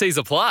 TNCs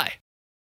apply.